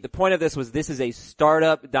the point of this was this is a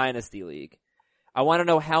startup dynasty league. I want to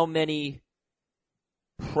know how many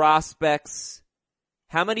prospects,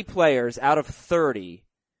 how many players out of 30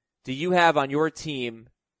 do you have on your team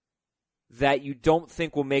that you don't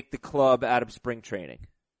think will make the club out of spring training?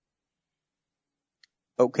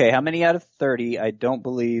 Okay, how many out of 30? I don't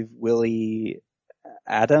believe Willie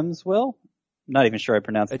Adams will. I'm not even sure I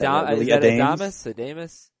pronounced that right. Is that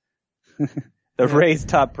Adames? The Rays'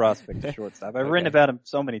 top prospect is shortstop. I've written about him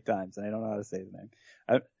so many times, and I don't know how to say his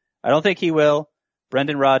name. I don't think he will.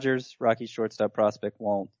 Brendan Rodgers, Rockies shortstop prospect,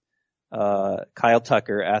 won't. Kyle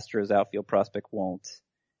Tucker, Astros outfield prospect, won't.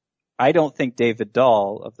 I don't think David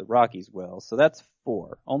Dahl of the Rockies will. So that's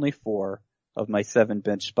 4. Only 4 of my 7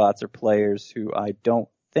 bench spots are players who I don't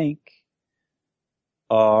think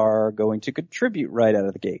are going to contribute right out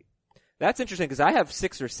of the gate. That's interesting because I have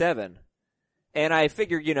 6 or 7. And I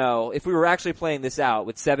figured, if we were actually playing this out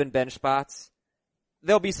with 7 bench spots,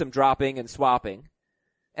 there'll be some dropping and swapping.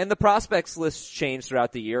 And the prospects list change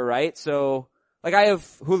throughout the year, right? So, like I have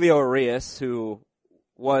Julio Urias, who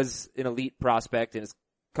was an elite prospect and is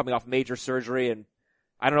coming off major surgery, and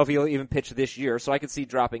I don't know if he'll even pitch this year, so I could see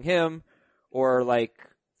dropping him, or like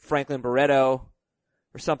Franklin Barreto,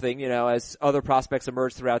 or something, as other prospects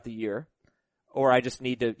emerge throughout the year. Or I just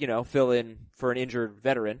need to, fill in for an injured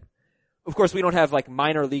veteran. Of course, we don't have like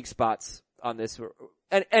minor league spots on this.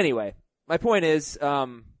 And anyway, my point is, I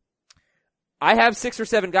have 6 or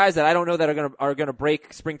 7 guys that I don't know that are gonna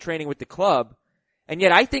break spring training with the club, and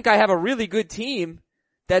yet I think I have a really good team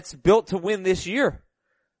that's built to win this year.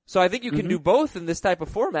 So I think you can do both in this type of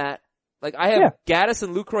format. Like I have Gaddis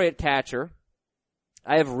and Lucroy at catcher.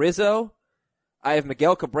 I have Rizzo. I have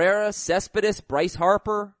Miguel Cabrera, Cespedes, Bryce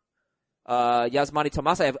Harper, Yasmani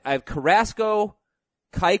Tomas. I have Carrasco,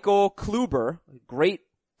 Keuchel, Kluber. Great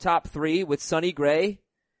top 3 with Sonny Gray.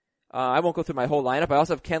 I won't go through my whole lineup. I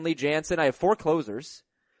also have Kenley Jansen. I have 4 closers.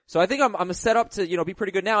 So I think I'm set up to, be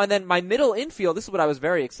pretty good now. And then my middle infield, this is what I was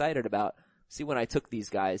very excited about. See when I took these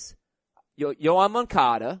guys. Yoan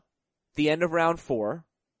Moncada, the end of round 4,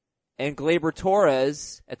 and Gleyber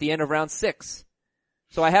Torres at the end of round 6.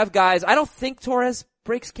 So I have guys, I don't think Torres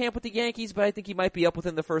breaks camp with the Yankees, but I think he might be up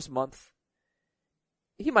within the first month.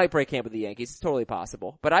 He might break camp with the Yankees. It's totally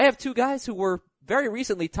possible. But I have 2 guys who were very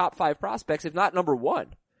recently top 5 prospects, if not number 1.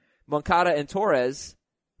 Moncada and Torres,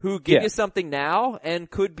 who give you something now and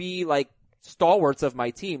could be like stalwarts of my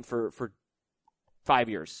team for 5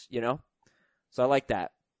 years, So I like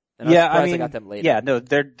that. And I got them later. Yeah, no,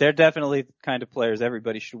 they're definitely the kind of players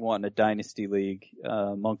everybody should want in a dynasty league.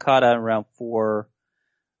 Moncada in round 4,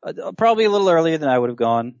 probably a little earlier than I would have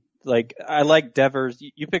gone. Like, I like Devers.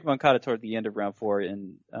 You picked Moncada toward the end of round 4,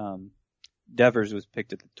 and Devers was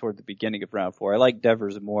picked toward the beginning of round 4. I like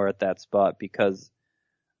Devers more at that spot because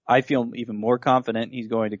I feel even more confident he's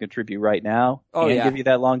going to contribute right now and give you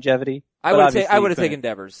that longevity. I would have taken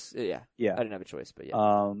Devers. Yeah. I didn't have a choice, but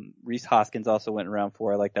yeah. Rhys Hoskins also went in round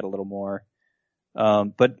 4. I like that a little more.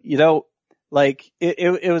 But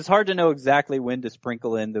it was hard to know exactly when to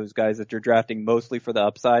sprinkle in those guys that you're drafting mostly for the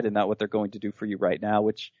upside and not what they're going to do for you right now,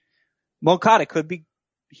 which Moncada could be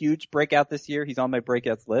huge breakout this year. He's on my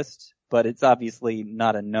breakouts list, but it's obviously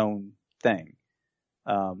not a known thing.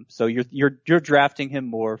 So you're drafting him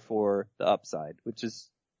more for the upside, which is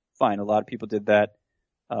fine. A lot of people did that.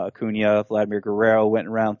 Acuna, Vladimir Guerrero went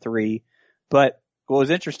in round 3. But what was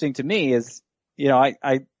interesting to me is,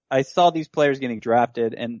 I saw these players getting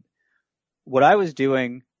drafted, and what I was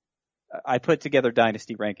doing, I put together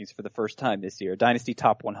dynasty rankings for the first time this year, dynasty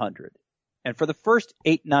top 100. And for the first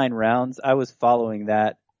 8-9 rounds, I was following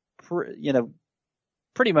that,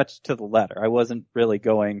 pretty much to the letter. I wasn't really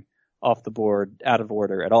going off the board, out of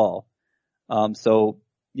order at all. So,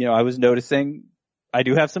 I was noticing I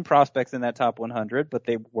do have some prospects in that top 100, but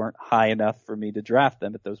they weren't high enough for me to draft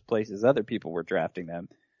them at those places other people were drafting them.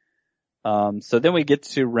 So then we get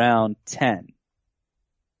to round 10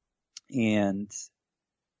 and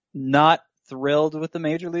not thrilled with the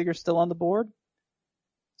major leaguers still on the board.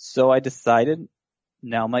 So I decided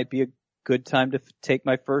now might be a good time to take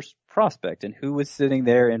my first prospect. And who was sitting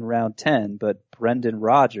there in round 10 but Brendan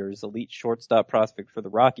Rodgers, elite shortstop prospect for the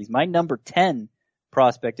Rockies, my number 10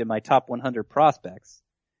 prospect in my top 100 prospects.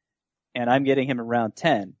 And I'm getting him in round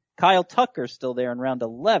 10. Kyle Tucker's still there in round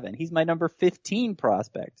 11. He's my number 15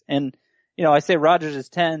 prospect. And, I say Rodgers is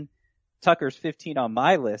 10, Tucker's 15 on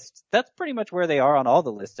my list. That's pretty much where they are on all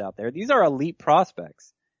the lists out there. These are elite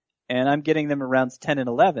prospects. And I'm getting them in rounds 10 and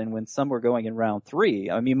 11 when some were going in round 3.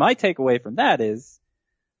 I mean, my takeaway from that is,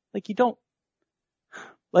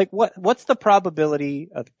 what's the probability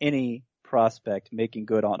of any prospect making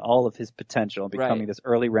good on all of his potential and becoming this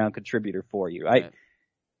early round contributor for you?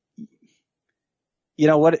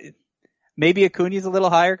 Maybe Acuna's a little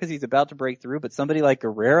higher because he's about to break through, but somebody like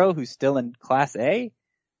Guerrero who's still in Class A,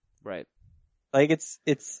 right? I'd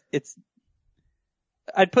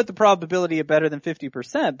put the probability at better than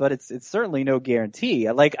 50%, but it's certainly no guarantee.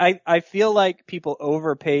 I feel like people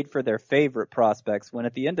overpaid for their favorite prospects when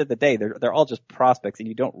at the end of the day they're all just prospects and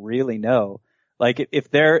you don't really know. Like if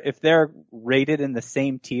they're rated in the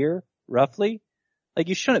same tier, roughly, like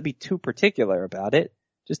you shouldn't be too particular about it.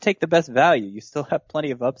 Just take the best value. You still have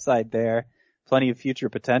plenty of upside there, plenty of future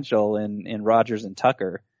potential in Rodgers and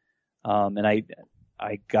Tucker. And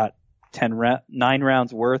I got 9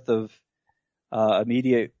 rounds worth of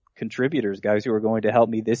immediate contributors, guys who are going to help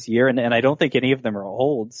me this year, and I don't think any of them are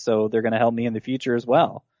old, so they're going to help me in the future as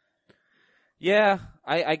well. Yeah,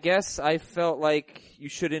 I guess I felt like you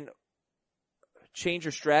shouldn't change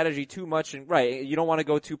your strategy too much, and right, you don't want to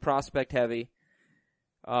go too prospect heavy.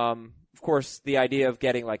 Of course, the idea of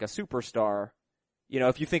getting like a superstar,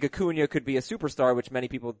 if you think Acuna could be a superstar, which many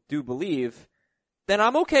people do believe, then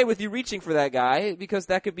I'm okay with you reaching for that guy because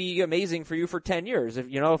that could be amazing for you for 10 years.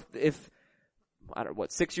 If I don't know,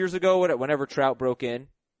 6 years ago, whenever Trout broke in,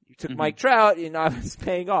 you took Mike Trout and I was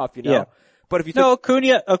paying off, Yeah. But if you took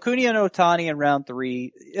Acuna and Ohtani in round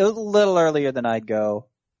 3, it was a little earlier than I'd go,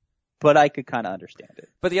 but I could kind of understand it.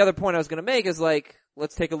 But the other point I was going to make is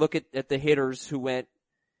let's take a look at the hitters who went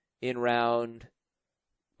in round,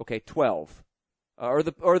 12, or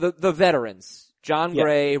the veterans, John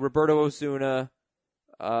Gray, Roberto Osuna,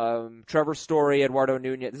 Trevor Story, Eduardo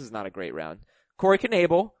Nunez. This is not a great round. Corey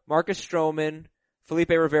Knebel, Marcus Stroman, Felipe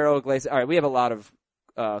Rivero Iglesias. All right, we have a lot of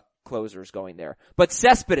closers going there. But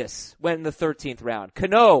Cespedes went in the 13th round.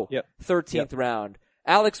 Cano, 13th round.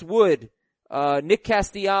 Alex Wood, Nick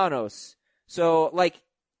Castellanos. So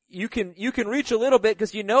you can reach a little bit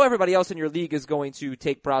because everybody else in your league is going to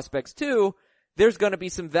take prospects too. There's going to be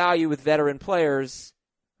some value with veteran players.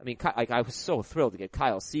 I mean, I was so thrilled to get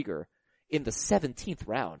Kyle Seager in the 17th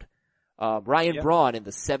round. Ryan Braun in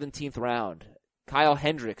the 17th round. Kyle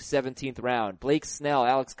Hendricks, 17th round. Blake Snell,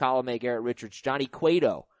 Alex Colomé, Garrett Richards, Johnny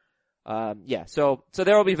Cueto. So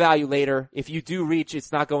there will be value later. If you do reach,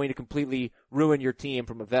 it's not going to completely ruin your team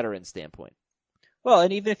from a veteran standpoint. Well,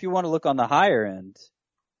 and even if you want to look on the higher end,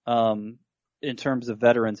 in terms of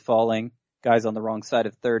veterans falling, guys on the wrong side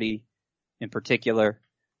of 30 in particular,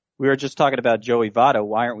 we were just talking about Joey Votto.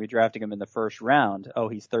 Why aren't we drafting him in the first round? Oh,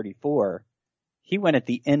 he's 34. He went at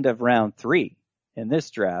the end of round 3 in this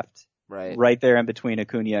draft. Right there in between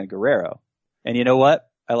Acuna and Guerrero. And you know what?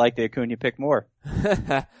 I like the Acuna pick more.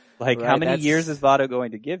 How many years is Votto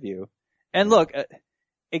going to give you? And look,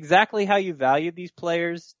 exactly how you value these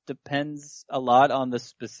players depends a lot on the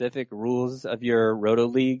specific rules of your roto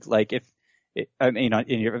league. Of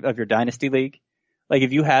your dynasty league. Like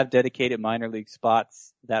if you have dedicated minor league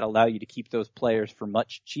spots that allow you to keep those players for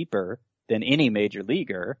much cheaper than any major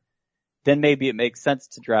leaguer, then maybe it makes sense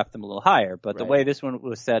to draft them a little higher. But the way this one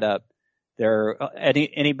was set up,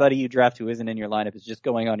 anybody you draft who isn't in your lineup is just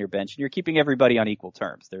going on your bench, and you're keeping everybody on equal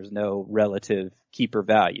terms. There's no relative keeper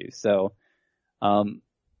value. So,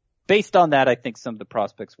 based on that, I think some of the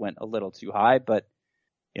prospects went a little too high, but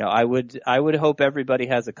I would hope everybody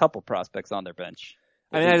has a couple prospects on their bench.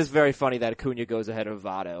 I mean, that is very funny that Acuna goes ahead of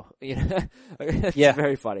Votto. It's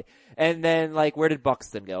very funny. And then, where did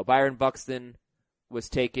Buxton go? Byron Buxton was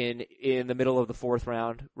taken in the middle of the 4th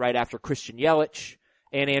round, right after Christian Yelich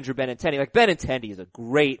and Andrew Benintendi. Benintendi is a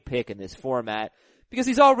great pick in this format because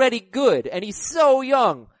he's already good and he's so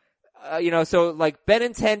young. So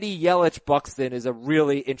Benintendi, Yelich, Buxton is a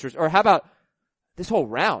really interesting, or how about this whole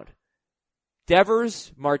round?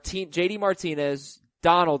 Devers, JD Martinez,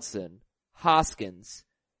 Donaldson, Hoskins,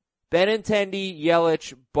 Benintendi,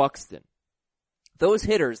 Yelich, Buxton. Those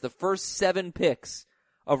hitters, the first 7 picks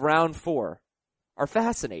of round 4 are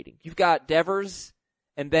fascinating. You've got Devers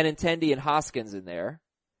and Benintendi and Hoskins in there.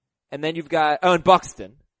 And then you've got, and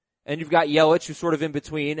Buxton. And you've got Yelich, who's sort of in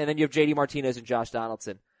between. And then you have JD Martinez and Josh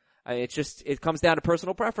Donaldson. I mean, it comes down to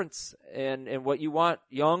personal preference and what you want,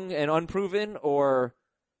 young and unproven or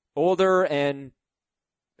older and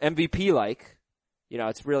MVP-like.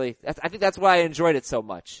 It's really, I think that's why I enjoyed it so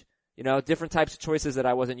much. Different types of choices that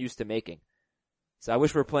I wasn't used to making. So I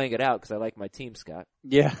wish we were playing it out because I like my team, Scott.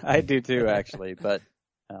 Yeah, I do too, actually, but,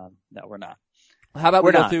 no, we're not. How about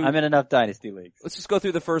we go through? I'm in enough dynasty leagues. Let's just go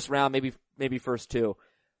through the first round, maybe first 2.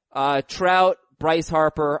 Trout, Bryce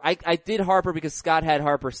Harper. I did Harper because Scott had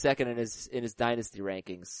Harper second in his dynasty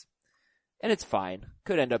rankings. And it's fine.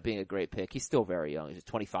 Could end up being a great pick. He's still very young. He's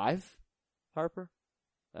 25, Harper?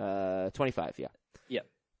 25, yeah. Yep.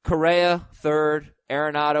 Correa, 3rd.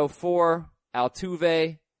 Arenado, 4.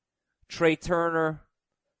 Altuve, Trey Turner,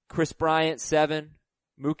 Chris Bryant, 7.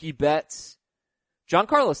 Mookie Betts.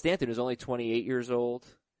 Giancarlo Stanton is only 28 years old.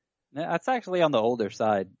 That's actually on the older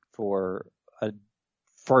side for a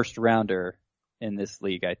first rounder in this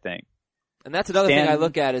league, I think. And that's another thing I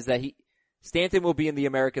look at is that Stanton will be in the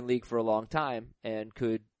American League for a long time and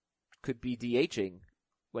could be DHing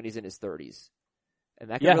when he's in his 30s. And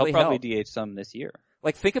that could really he'll probably help. DH some this year.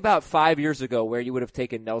 Like, think about 5 years ago where you would have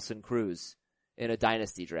taken Nelson Cruz in a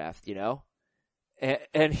dynasty draft, you know?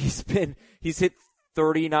 And he's hit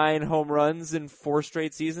 39 home runs in 4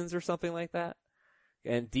 straight seasons or something like that.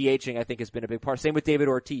 And DHing, I think, has been a big part. Same with David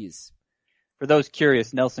Ortiz. For those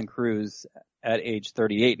curious, Nelson Cruz at age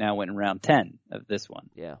 38 now went in round 10 of this one.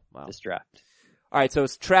 Yeah, wow. This draft. All right, so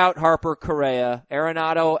it's Trout, Harper, Correa,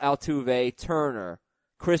 Arenado, Altuve, Turner,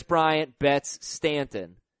 Chris Bryant, Betts,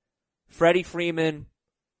 Stanton, Freddie Freeman,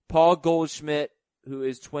 Paul Goldschmidt, who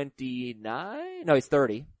is 29? No, he's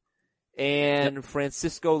 30. And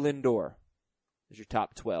Francisco Lindor is your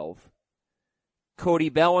top 12. Cody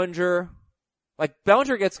Bellinger. Like,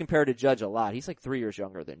 Bellinger gets compared to Judge a lot. He's like 3 years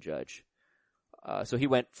younger than Judge. So he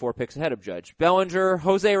went 4 picks ahead of Judge. Bellinger,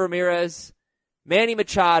 Jose Ramirez, Manny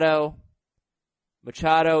Machado.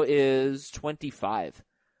 Machado is 25.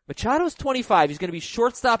 Machado's 25. He's going to be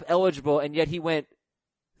shortstop eligible, and yet he went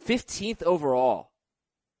 15th overall.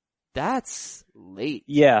 That's late.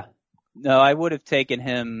 Yeah. No, I would have taken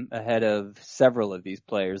him ahead of several of these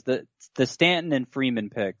players. The Stanton and Freeman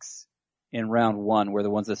picks in round 1 were the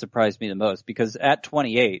ones that surprised me the most, because at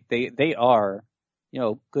 28, they are,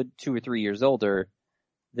 good 2 or 3 years older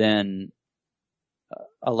than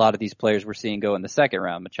a lot of these players we're seeing go in the second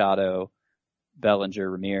round. Machado, Bellinger,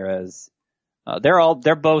 Ramirez.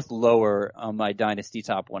 They're both lower on my dynasty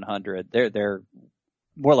top 100. They're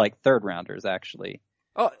more like third rounders, actually.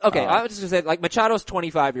 Oh, okay. I was just gonna say, like, Machado's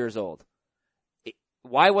 25 years old.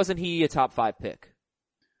 Why wasn't he a top 5 pick?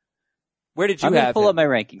 Where did you have him? I'm gonna pull up my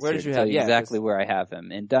rankings. Where did you have him? Exactly where I have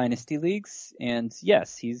him in dynasty leagues. And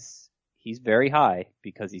yes, he's very high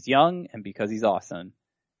because he's young and because he's awesome.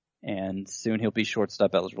 And soon he'll be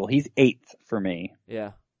shortstop eligible. He's 8th for me.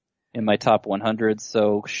 Yeah. In my top 100.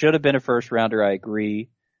 So should have been a first rounder. I agree.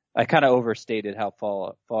 I kind of overstated how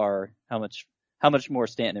much more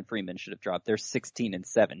Stanton and Freeman should have dropped. They're 16 and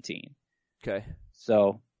 17. Okay.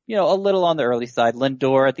 So, a little on the early side.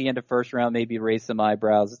 Lindor at the end of first round maybe raised some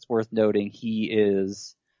eyebrows. It's worth noting he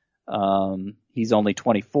is, he's only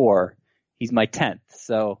 24. He's my 10th.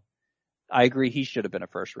 So I agree he should have been a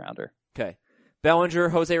first rounder. Okay. Bellinger,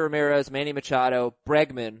 Jose Ramirez, Manny Machado,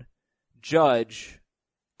 Bregman, Judge,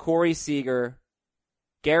 Corey Seager,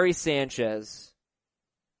 Gary Sanchez.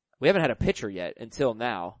 We haven't had a pitcher yet until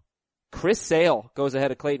now. Chris Sale goes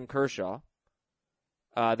ahead of Clayton Kershaw.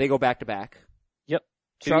 They go back to back. Yep.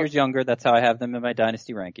 2 years younger. That's how I have them in my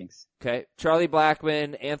dynasty rankings. Okay. Charlie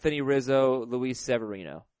Blackmon, Anthony Rizzo, Luis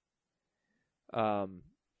Severino.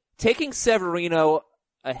 Taking Severino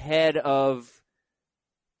ahead of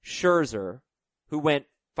Scherzer, who went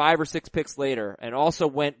 5 or 6 picks later, and also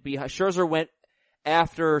went behind. Scherzer went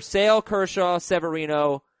after Sale, Kershaw,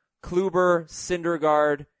 Severino, Kluber,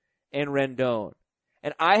 Syndergaard, and Rendon.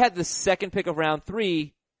 And I had the second pick of round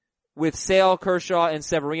 3 with Sale, Kershaw, and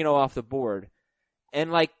Severino off the board.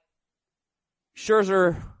 And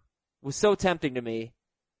Scherzer was so tempting to me.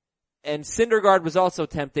 And Syndergaard was also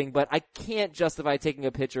tempting, but I can't justify taking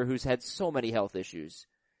a pitcher who's had so many health issues,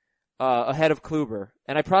 ahead of Kluber.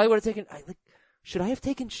 And I probably would have taken, should I have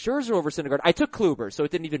taken Scherzer over Syndergaard? I took Kluber, so it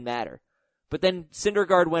didn't even matter. But then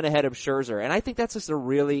Syndergaard went ahead of Scherzer. And I think that's just a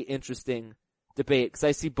really interesting debate, because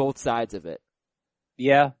I see both sides of it.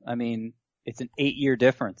 Yeah, I mean, it's an 8-year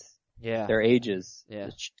difference. Yeah. Their ages. Yeah.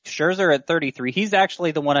 Scherzer at 33. He's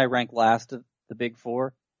actually the one I rank last of the big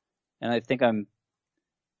 4. And I think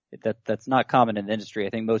that's not common in the industry. I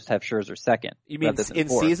think most have Scherzer second. You mean in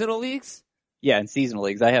seasonal leagues? Yeah, in seasonal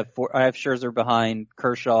leagues. I have Scherzer behind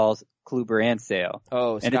Kershaw, Kluber, and Sale.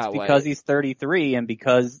 Oh, Scott and it's White. because he's 33 and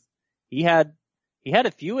because he had a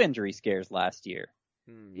few injury scares last year.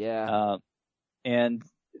 Yeah. And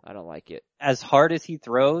I don't like it. As hard as he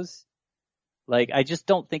throws, I just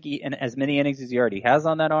don't think in as many innings as he already has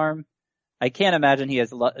on that arm, I can't imagine he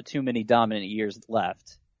has too many dominant years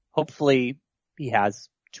left. Hopefully he has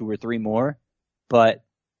 2 or 3 more, but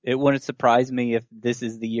it wouldn't surprise me if this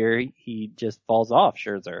is the year he just falls off,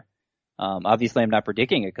 Scherzer. Obviously I'm not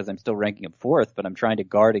predicting it because I'm still ranking him 4th, but I'm trying to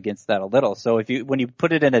guard against that a little. So when you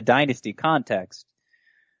put it in a dynasty context,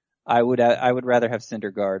 I would rather have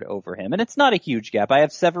Syndergaard over him. And it's not a huge gap. I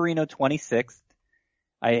have Severino 26th.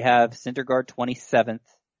 I have Syndergaard 27th.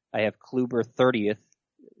 I have Kluber 30th,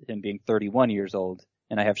 him being 31 years old.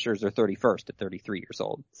 And I have Scherzer 31st at 33 years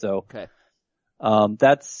old. So, okay.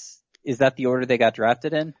 Is that the order they got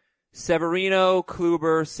drafted in? Severino,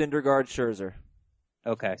 Kluber, Syndergaard, Scherzer.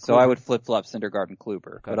 Okay. So I would flip-flop Syndergaard and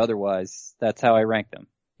Kluber. Okay. But otherwise, that's how I rank them.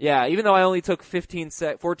 Yeah, even though I only took 14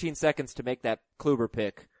 seconds to make that Kluber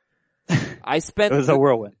pick. I spent It was a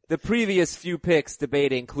whirlwind. the previous few picks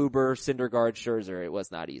debating Kluber, Syndergaard, Scherzer. It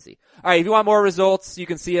was not easy. All right, if you want more results, you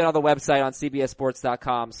can see it on the website on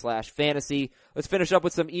cbssports.com/fantasy. Let's finish up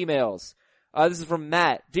with some emails. This is from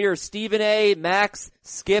Matt. Dear Stephen A., Max,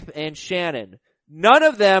 Skip, and Shannon. None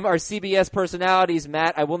of them are CBS personalities,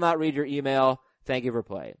 Matt. I will not read your email. Thank you for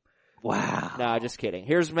playing. Wow. No, just kidding.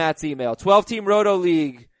 Here's Matt's email. 12-team Roto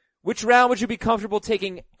League. Which round would you be comfortable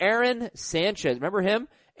taking Aaron Sanchez? Remember him?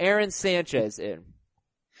 Aaron Sanchez in.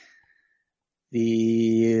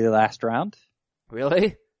 The last round?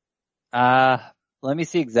 Really? Let me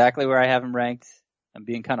see exactly where I have him ranked. I'm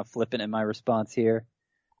being kind of flippant in my response here.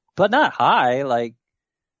 But not high, like,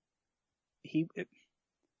 he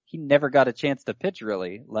never got a chance to pitch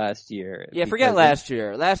really last year. Yeah, forget last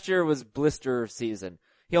year. Last year was blister season.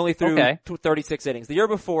 He only threw 36 innings. The year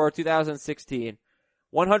before, 2016,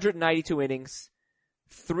 192 innings,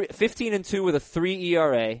 15-2 with a 3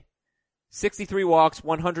 ERA, 63 walks,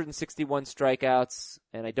 161 strikeouts,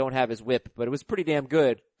 and I don't have his whip, but it was pretty damn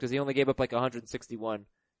good because he only gave up like 161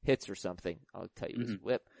 hits or something. I'll tell you his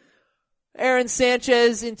whip. Aaron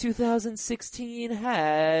Sanchez in 2016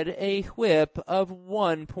 had a whip of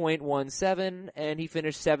 1.17, and he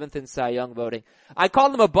finished 7th in Cy Young voting. I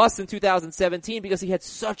called him a bust in 2017 because he had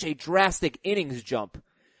such a drastic innings jump.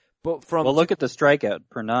 But well, look at the strikeout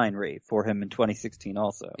per 9 rate for him in 2016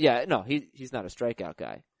 also. Yeah, no, he's not a strikeout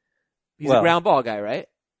guy. He's a ground ball guy, right?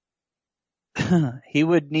 He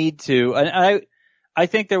would need to, and I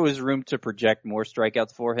think there was room to project more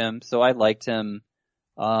strikeouts for him, so I liked him,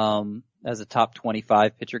 as a top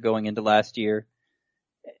 25 pitcher going into last year.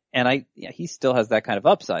 And he still has that kind of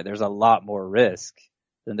upside. There's a lot more risk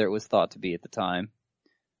than there was thought to be at the time.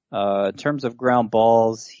 In terms of ground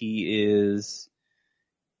balls, he's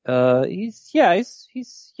not Dallas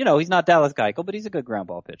Keuchel, but he's a good ground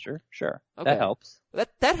ball pitcher. Sure. Okay. That helps.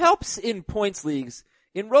 That helps in points leagues.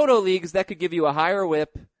 In roto leagues, that could give you a higher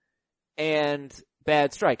whip and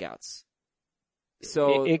bad strikeouts.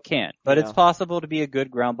 So it can, but it's possible to be a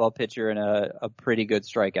good ground ball pitcher and a pretty good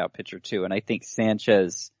strikeout pitcher too. And I think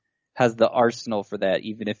Sanchez has the arsenal for that,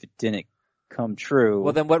 even if it didn't come true.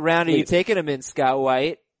 Well, then what round are you taking him in, Scott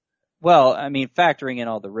White? Well, I mean, factoring in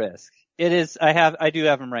all the risk, I do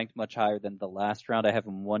have him ranked much higher than the last round. I have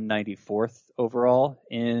him 194th overall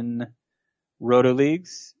in roto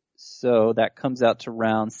leagues. So that comes out to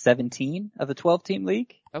round 17 of a 12-team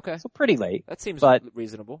league. Okay. So pretty late. That seems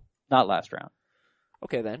reasonable. Not last round.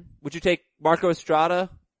 Okay then. Would you take Marco Estrada,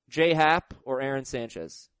 Jay Happ, or Aaron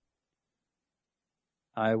Sanchez?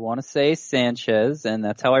 I want to say Sanchez, and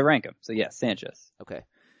that's how I rank him. So yes, Sanchez. Okay.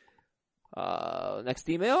 Next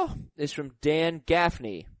email is from Dan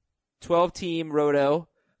Gaffney. 12-team Roto,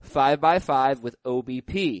 5x5 with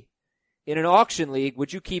OBP. In an auction league,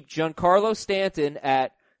 would you keep Giancarlo Stanton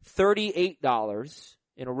at $38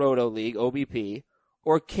 in a Roto league, OBP,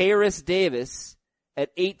 or Kairis Davis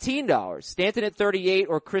at $18? Stanton at 38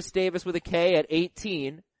 or Chris Davis with a K at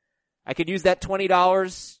 18. I could use that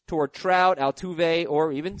 $20 toward Trout, Altuve,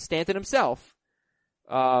 or even Stanton himself.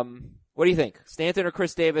 What do you think? Stanton or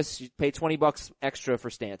Chris Davis? You pay $20 extra for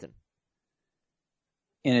Stanton.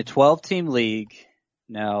 In a 12-team league,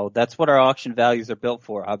 now that's what our auction values are built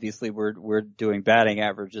for. Obviously, we're doing batting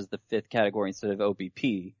average as the 5th category instead of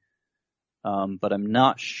OBP. But I'm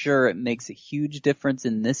not sure it makes a huge difference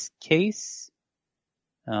in this case.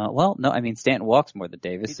 Stanton walks more than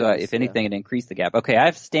Davis, so if anything, it increased the gap. Okay, I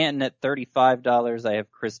have Stanton at $35. I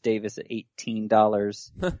have Chris Davis at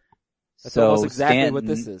 $18. That's almost exactly Stanton, what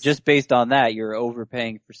this is. Just based on that, you're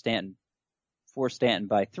overpaying for Stanton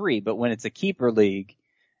by 3. But when it's a keeper league,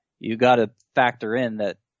 you got to factor in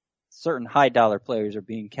that certain high dollar players are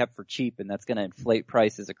being kept for cheap, and that's going to inflate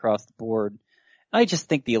prices across the board. I just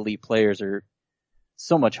think the elite players are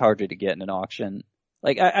so much harder to get in an auction.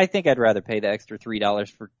 Like, I think I'd rather pay the extra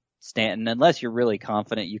 $3 for Stanton, unless you're really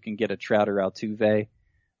confident you can get a Trout or Altuve.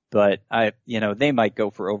 But they might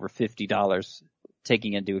go for over $50,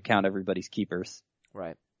 taking into account everybody's keepers.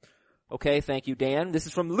 Right. Okay, thank you, Dan. This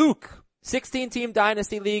is from Luke. 16-team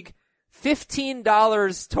Dynasty League,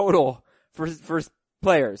 $15 total for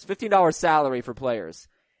players. $15 salary for players.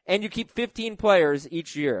 And you keep 15 players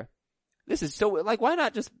each year. This is so, why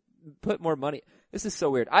not just put more money? This is so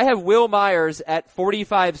weird. I have Will Myers at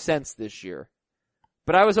 45 cents this year.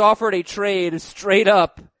 But I was offered a trade straight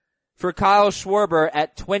up for Kyle Schwarber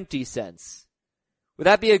at 20 cents. Would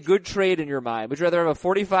that be a good trade in your mind? Would you rather have a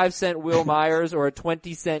 45-cent Will Myers or a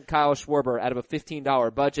 20-cent Kyle Schwarber out of a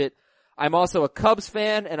 $15 budget? I'm also a Cubs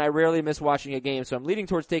fan, and I rarely miss watching a game, so I'm leaning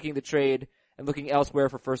towards taking the trade and looking elsewhere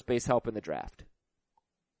for first base help in the draft.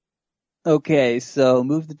 Okay, so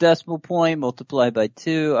move the decimal point, multiply by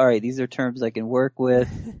 2. All right, these are terms I can work with.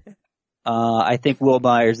 I think Will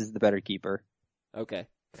Myers is the better keeper. Okay.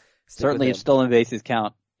 Certainly if stolen bases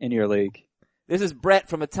count in your league. This is Brett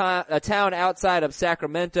from a town outside of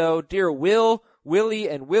Sacramento. Dear Will, Willie,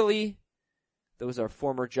 and Willie. Those are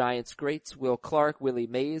former Giants greats. Will Clark, Willie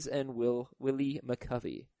Mays, and Willie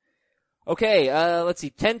McCovey. Okay, let's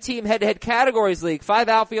see. 10-team head-to-head categories league. 5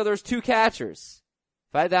 outfielders, 2 catchers.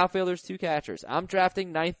 5 outfielders, 2 catchers. I'm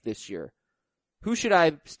drafting 9th this year. Who should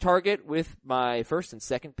I target with my first and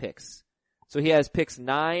second picks? So he has picks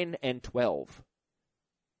 9 and 12.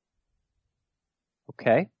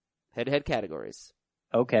 Okay. Head-to-head categories.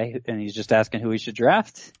 Okay, and he's just asking who he should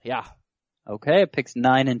draft? Yeah. Okay, picks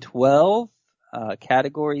 9 and 12.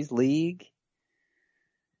 Categories, league.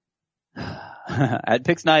 At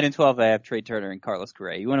picks 9 and 12, I have Trey Turner and Carlos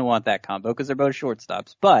Correa. You wouldn't want that combo because they're both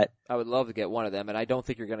shortstops, but I would love to get one of them, and I don't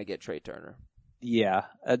think you're going to get Trey Turner. Yeah,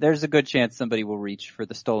 there's a good chance somebody will reach for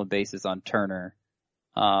the stolen bases on Turner,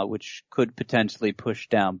 which could potentially push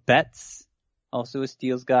down Betts, also a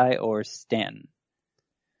steals guy, or Stanton.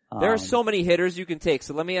 There are so many hitters you can take,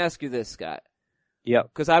 so let me ask you this, Scott.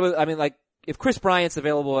 Yep. Because if Chris Bryant's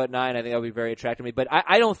available at 9, I think that would be very attractive to me. But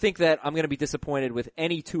I don't think that I'm going to be disappointed with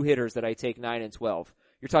any 2 hitters that I take 9 and 12.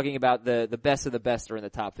 You're talking about the best of the best are in the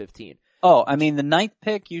top 15. Oh, I mean, the 9th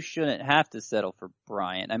pick, you shouldn't have to settle for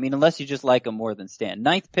Bryant. I mean, unless you just like him more than Stanton.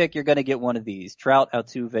 9th pick, you're going to get one of these. Trout,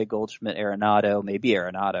 Altuve, Goldschmidt, maybe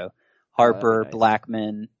Arenado, Harper, nice.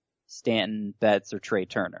 Blackman, Stanton, Betts, or Trey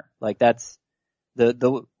Turner. Like that's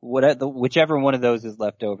whichever one of those is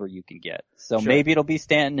left over you can get. So sure. Maybe it'll be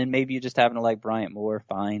Stanton and maybe you just happen to like Bryant more,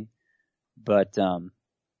 fine. But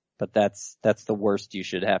that's the worst you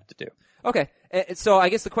should have to do. Okay. And so I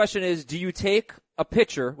guess the question is, do you take a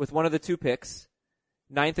pitcher with one of the 2 picks,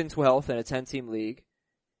 9th and 12th in a 10-team league?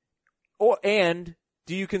 And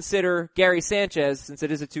do you consider Gary Sanchez since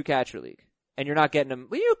it is a 2-catcher league? And you're not getting him.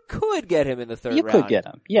 Well, you could get him in the 3rd round. You could get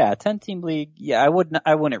him. Yeah, 10-team league. Yeah,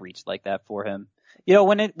 I wouldn't reach like that for him. You know,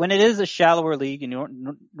 when it is a shallower league,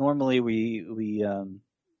 normally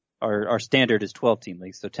our standard is 12-team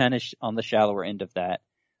league, so 10 is on the shallower end of that.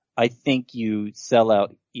 I think you sell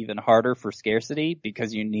out even harder for scarcity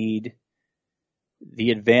because you need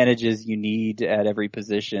the advantages you need at every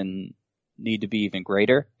position need to be even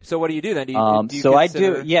greater. So what do you do then? Do you so consider... I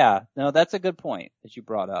do. Yeah, no, that's a good point that you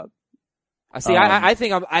brought up. I see. I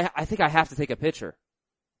think I have to take a pitcher.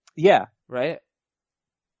 Yeah. Right.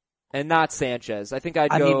 And not Sanchez. I think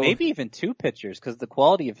I'd go. I mean, maybe even 2 pitchers because the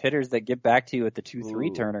quality of hitters that get back to you at the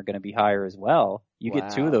 2-3 turn are going to be higher as well. You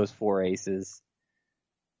get 2 of those 4 aces.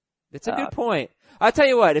 It's a good point. I'll tell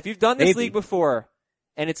you what, if you've done this league before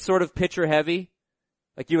and it's sort of pitcher heavy,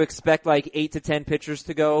 like you expect like 8 to 10 pitchers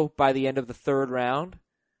to go by the end of the 3rd round.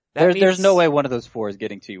 There's no way one of those 4 is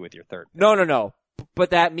getting to you with your 3rd. No.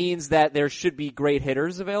 But that means that there should be great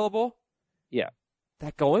hitters available. Yeah.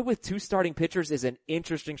 That going with 2 starting pitchers is an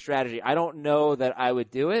interesting strategy. I don't know that I would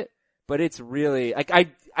do it, but it's really like I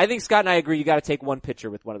think Scott and I agree you got to take 1 pitcher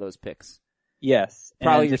with one of those picks. Yes.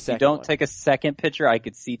 Probably and your if second you don't one. take a second pitcher, I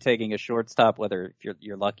could see taking a shortstop, whether if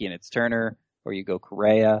you're lucky and it's Turner or you go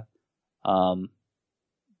Correa. But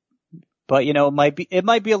you know, it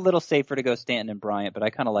might be a little safer to go Stanton and Bryant, but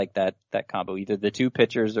I kind of like that combo, either the 2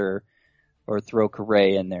 pitchers or throw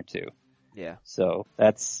Correa in there too. Yeah. So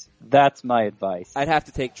that's my advice. I'd have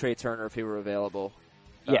to take Trey Turner if he were available.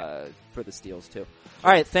 Yeah. For the steals too.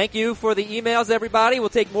 All right. Thank you for the emails, everybody. We'll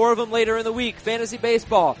take more of them later in the week. Fantasy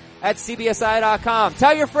Baseball at CBSI.com.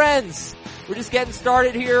 Tell your friends. We're just getting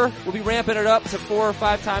started here. We'll be ramping it up to 4 or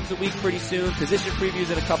 5 times a week pretty soon. Position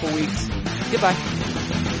previews in a couple weeks. Goodbye.